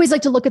I always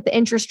like to look at the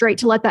interest rate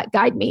to let that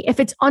guide me. If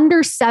it's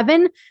under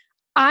 7,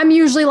 I'm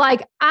usually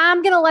like,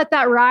 I'm going to let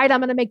that ride. I'm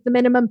going to make the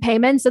minimum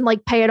payments and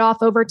like pay it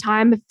off over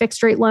time, a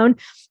fixed rate loan,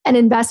 and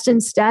invest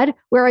instead.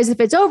 Whereas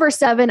if it's over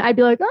 7, I'd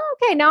be like, oh,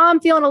 okay, now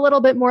I'm feeling a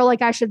little bit more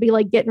like I should be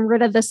like getting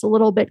rid of this a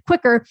little bit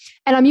quicker.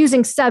 And I'm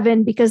using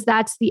 7 because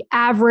that's the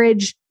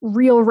average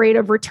real rate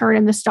of return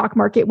in the stock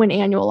market when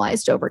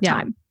annualized over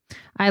time.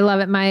 I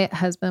love it. My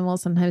husband will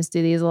sometimes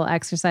do these little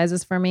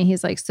exercises for me.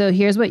 He's like, so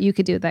here's what you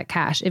could do with that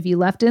cash. If you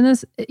left in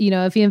this,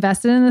 if you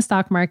invested in the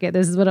stock market,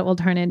 this is what it will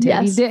turn into.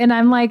 Yes. And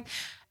I'm like,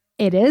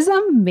 it is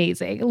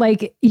amazing.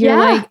 Like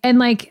you're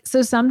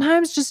so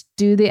sometimes just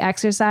do the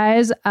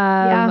exercise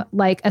of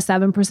like a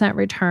 7%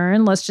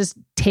 return. Let's just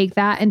take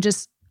that and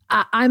just,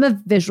 I'm a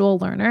visual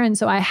learner. And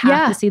so I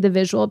have to see the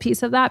visual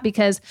piece of that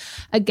because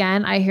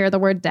again, I hear the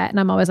word debt and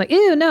I'm always like,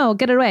 ew, no,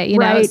 get it away. You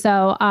know?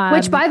 So,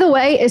 which by the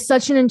way, is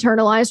such an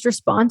internalized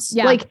response.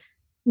 Yeah. Like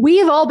we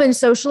have all been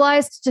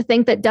socialized to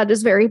think that debt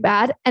is very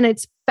bad. And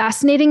it's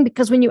fascinating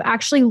because when you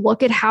actually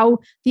look at how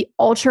the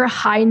ultra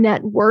high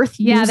net worth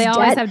use they debt,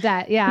 always have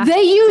debt. Yeah.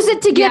 They use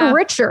it to get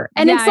richer.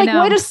 And it's like,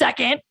 wait a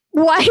second.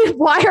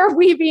 Why are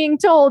we being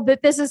told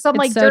that this is some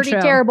like dirty,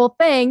 terrible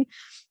thing?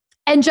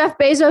 And Jeff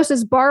Bezos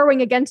is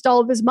borrowing against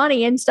all of his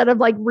money instead of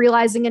like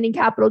realizing any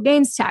capital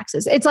gains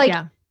taxes. It's like,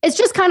 it's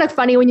just kind of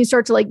funny when you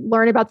start to like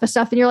learn about the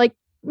stuff and you're like,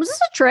 was this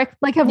a trick?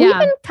 Like, have we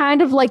been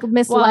kind of like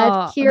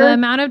misled here? The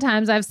amount of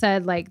times I've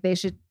said like they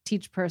should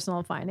teach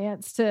personal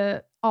finance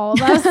to all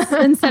of us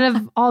instead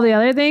of all the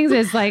other things.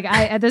 It's like,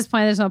 at this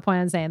point, there's no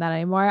point in saying that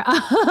anymore.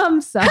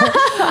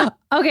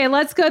 Okay,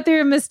 let's go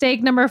through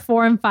mistake number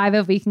 4 and 5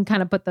 if we can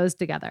kind of put those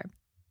together.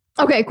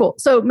 Okay, cool.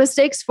 So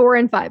mistakes 4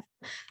 and 5.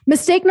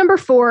 Mistake number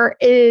 4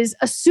 is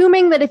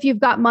assuming that if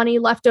you've got money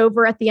left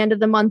over at the end of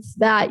the month,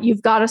 that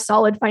you've got a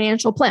solid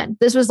financial plan.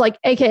 This was like,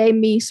 AKA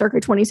me circa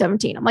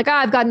 2017. I'm like,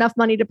 I've got enough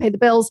money to pay the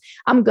bills.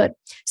 I'm good.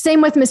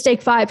 Same with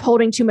mistake 5,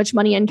 holding too much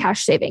money in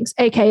cash savings,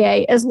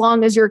 AKA as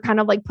long as you're kind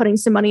of like putting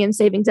some money in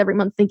savings every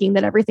month, thinking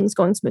that everything's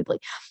going smoothly.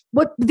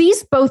 What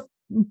these both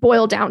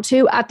boil down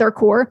to at their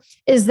core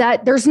is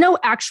that there's no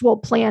actual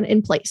plan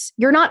in place.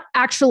 You're not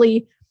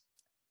actually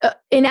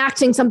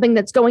enacting something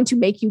that's going to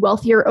make you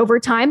wealthier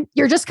over time.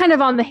 You're just kind of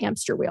on the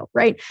hamster wheel,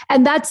 right?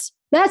 And that's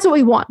what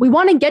we want. We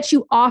want to get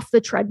you off the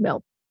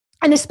treadmill.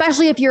 And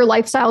especially if your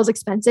lifestyle is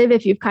expensive,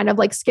 if you've kind of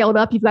like scaled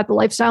up, you've got the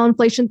lifestyle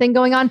inflation thing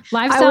going on.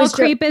 Lifestyle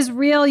creep is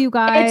real, you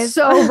guys. It's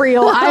so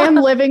real. I am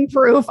living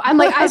proof. I'm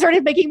like, I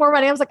started making more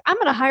money. I was like, I'm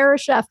going to hire a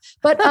chef,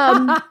 but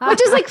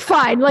which is like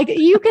fine. Like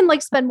you can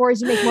like spend more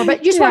as you make more,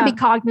 but you just want to be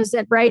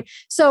cognizant, right?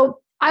 So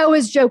I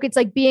always joke, it's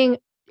like being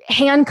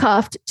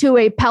handcuffed to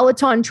a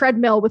Peloton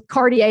treadmill with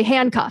Cartier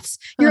handcuffs.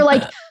 You're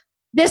like,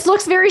 this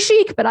looks very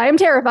chic, but I am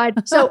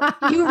terrified. So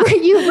you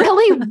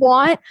really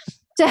want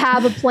to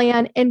have a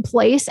plan in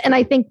place. And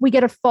I think we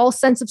get a false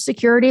sense of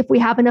security. If we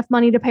have enough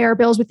money to pay our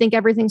bills, we think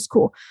everything's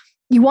cool.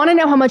 You want to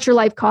know how much your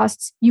life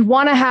costs. You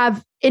want to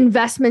have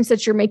investments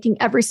that you're making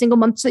every single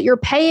month so that you're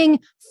paying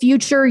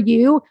future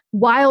you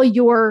while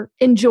you're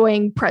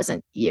enjoying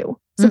present you.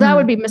 So that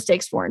would be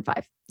mistakes 4 and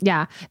 5.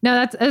 Yeah,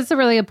 no, that's a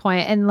really good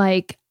point. And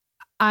like,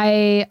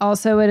 I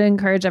also would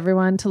encourage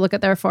everyone to look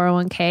at their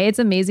 401k. It's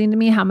amazing to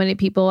me how many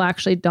people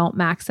actually don't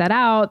max that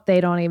out.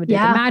 They don't even do the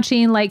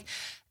matching. Like,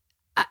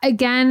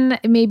 again,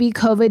 maybe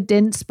COVID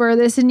didn't spur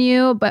this in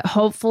you, but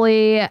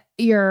hopefully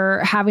you're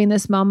having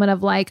this moment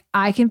of like,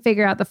 I can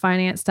figure out the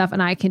finance stuff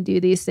and I can do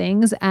these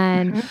things.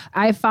 And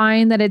I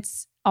find that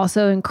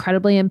also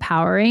incredibly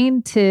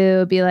empowering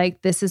to be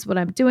like, this is what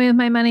I'm doing with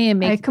my money and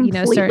make,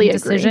 certain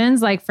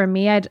decisions. Like for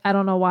me, I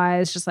don't know why.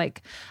 It's just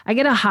like, I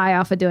get a high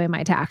off of doing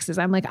my taxes.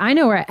 I'm like, I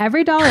know where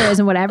every dollar is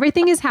and what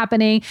everything is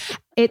happening.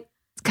 It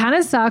kind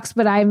of sucks,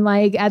 but I'm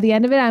like, at the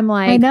end of it, I'm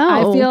like,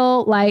 I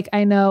feel like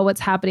I know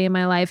what's happening in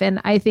my life. And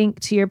I think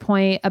to your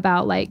point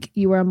about like,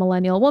 you were a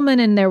millennial woman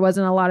and there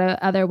wasn't a lot of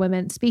other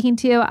women speaking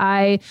to you.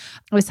 I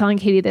was telling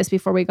Katie this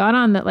before we got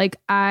on that like,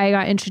 I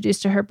got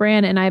introduced to her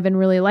brand and I've been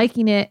really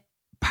liking it.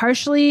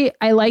 Partially,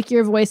 I like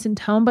your voice and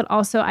tone, but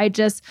also I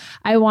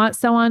want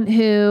someone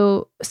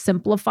who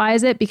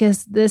simplifies it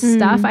because this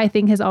stuff I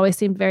think has always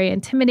seemed very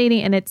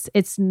intimidating and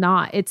it's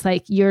not. It's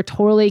like, you're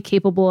totally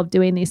capable of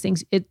doing these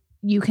things.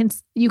 You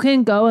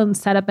can go and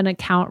set up an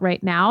account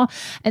right now.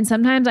 And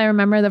sometimes I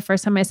remember the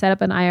first time I set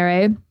up an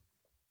IRA,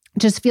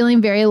 just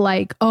feeling very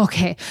like,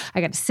 okay, I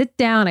got to sit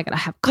down. I got to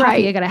have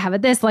coffee. I got to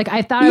have this. Like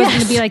I thought I was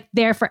going to be like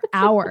there for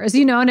hours,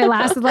 and it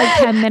lasted like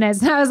 10 minutes.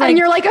 And I was like, and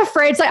you're like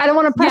afraid. It's like, I don't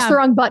want to press the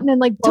wrong button and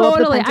like blow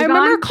totally. Up the I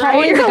remember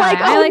calling the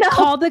guy. Like, I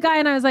called the guy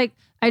and I was like,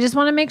 I just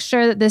want to make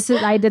sure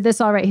that I did this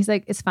all right. He's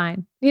like, it's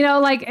fine. It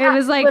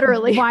was like,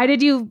 literally, why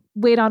did you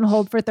wait on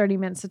hold for 30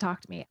 minutes to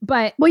talk to me?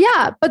 But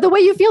the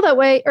way you feel that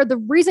way, or the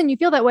reason you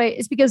feel that way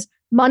is because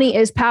money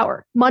is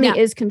power. Money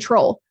is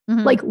control.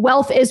 Mm-hmm. Like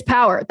wealth is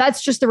power.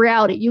 That's just the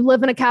reality. You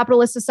live in a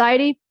capitalist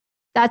society.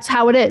 That's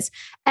how it is.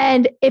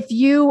 And if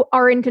you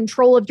are in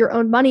control of your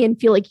own money and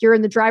feel like you're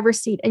in the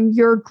driver's seat and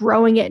you're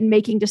growing it and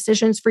making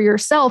decisions for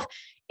yourself,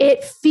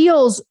 it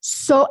feels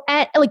so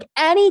like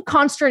any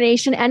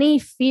consternation, any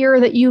fear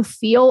that you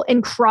feel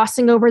in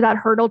crossing over that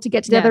hurdle to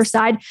get to the other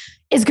side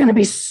is going to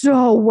be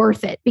so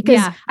worth it.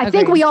 Because I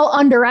think we all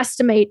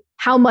underestimate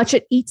how much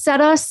it eats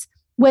at us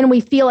when we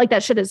feel like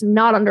that shit is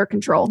not under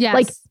control. Yes.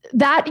 Like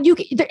that,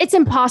 it's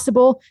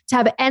impossible to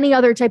have any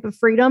other type of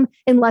freedom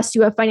unless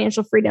you have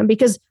financial freedom,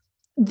 because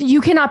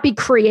you cannot be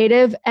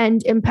creative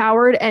and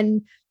empowered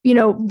and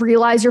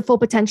realize your full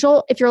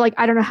potential if you're like,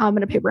 I don't know how I'm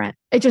going to pay rent.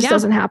 It just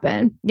doesn't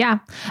happen. Yeah.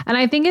 And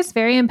I think it's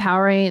very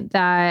empowering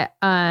that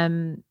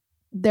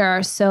there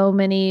are so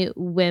many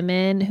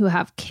women who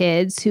have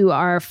kids who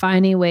are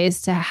finding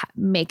ways to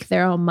make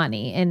their own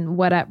money, and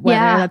whether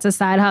that's a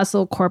side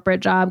hustle,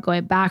 corporate job,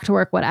 going back to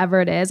work,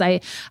 whatever it is.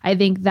 I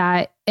think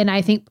that, and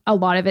I think a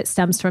lot of it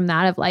stems from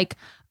that of like,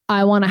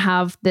 I want to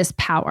have this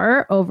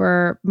power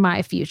over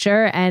my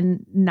future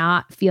and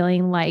not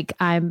feeling like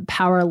I'm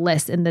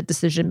powerless in the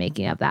decision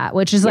making of that,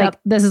 which is like,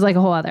 this is like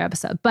a whole other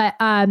episode. But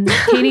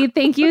Katie,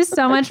 thank you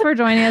so much for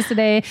joining us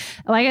today.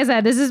 Like I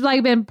said, this has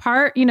like been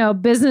part,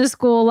 business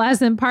school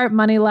lesson, part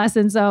money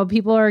lesson. So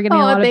people are getting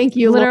a lot of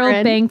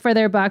literal bang for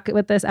their buck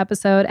with this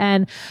episode.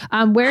 And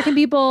where can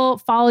people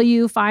follow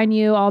you, find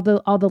you, all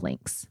the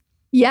links?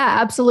 Yeah,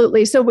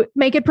 absolutely. So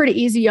make it pretty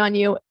easy on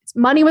you. It's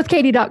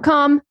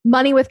moneywithkatie.com,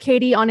 Money with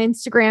Katie on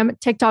Instagram,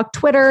 TikTok,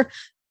 Twitter.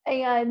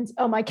 And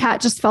my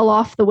cat just fell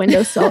off the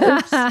windowsill.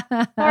 Oops.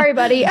 Sorry,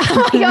 buddy.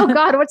 Oh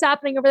God, what's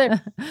happening over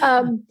there?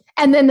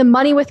 And then the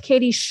Money with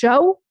Katie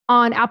show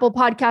on Apple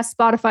Podcasts,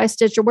 Spotify,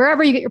 Stitcher,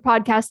 wherever you get your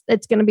podcast,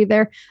 it's going to be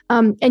there.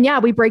 And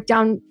we break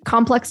down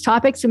complex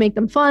topics. We make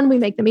them fun. We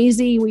make them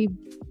easy. We,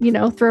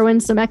 throw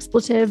in some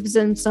expletives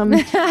and some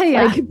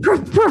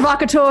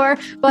provocateur.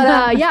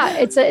 But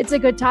it's a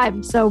good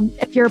time. So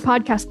if you're a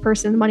podcast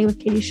person, the Money with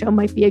Katie show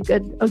might be a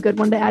good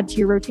one to add to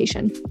your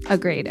rotation.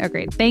 Agreed.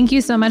 Thank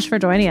you so much for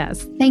joining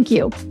us. Thank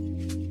you.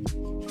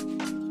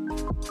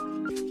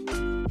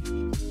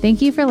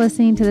 Thank you for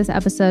listening to this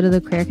episode of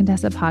the Career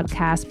Contessa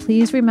podcast.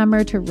 Please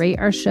remember to rate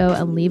our show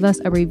and leave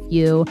us a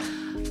review.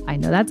 I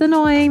know that's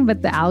annoying,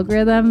 but the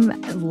algorithm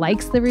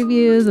likes the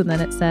reviews and then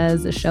it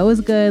says the show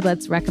is good.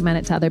 Let's recommend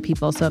it to other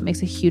people. So it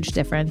makes a huge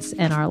difference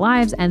in our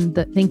lives. And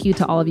thank you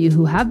to all of you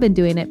who have been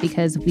doing it,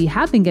 because we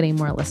have been getting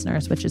more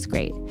listeners, which is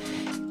great.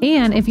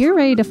 And if you're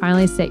ready to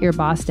finally sit your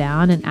boss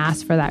down and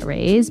ask for that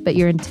raise, but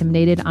you're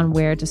intimidated on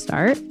where to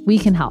start, we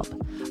can help.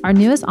 Our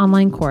newest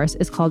online course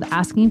is called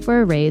Asking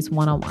for a Raise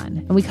 101,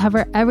 and we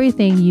cover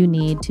everything you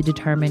need to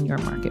determine your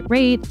market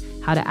rate,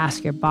 how to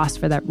ask your boss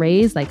for that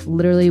raise, like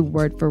literally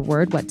word for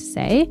word what to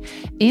say,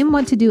 and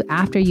what to do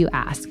after you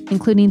ask,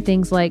 including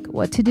things like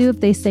what to do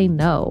if they say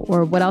no,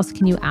 or what else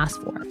can you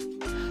ask for.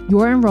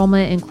 Your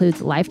enrollment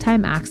includes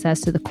lifetime access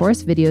to the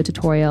course video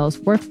tutorials,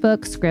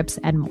 workbooks, scripts,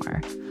 and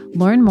more.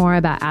 Learn more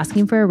about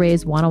Asking for a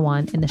Raise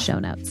 101 in the show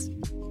notes.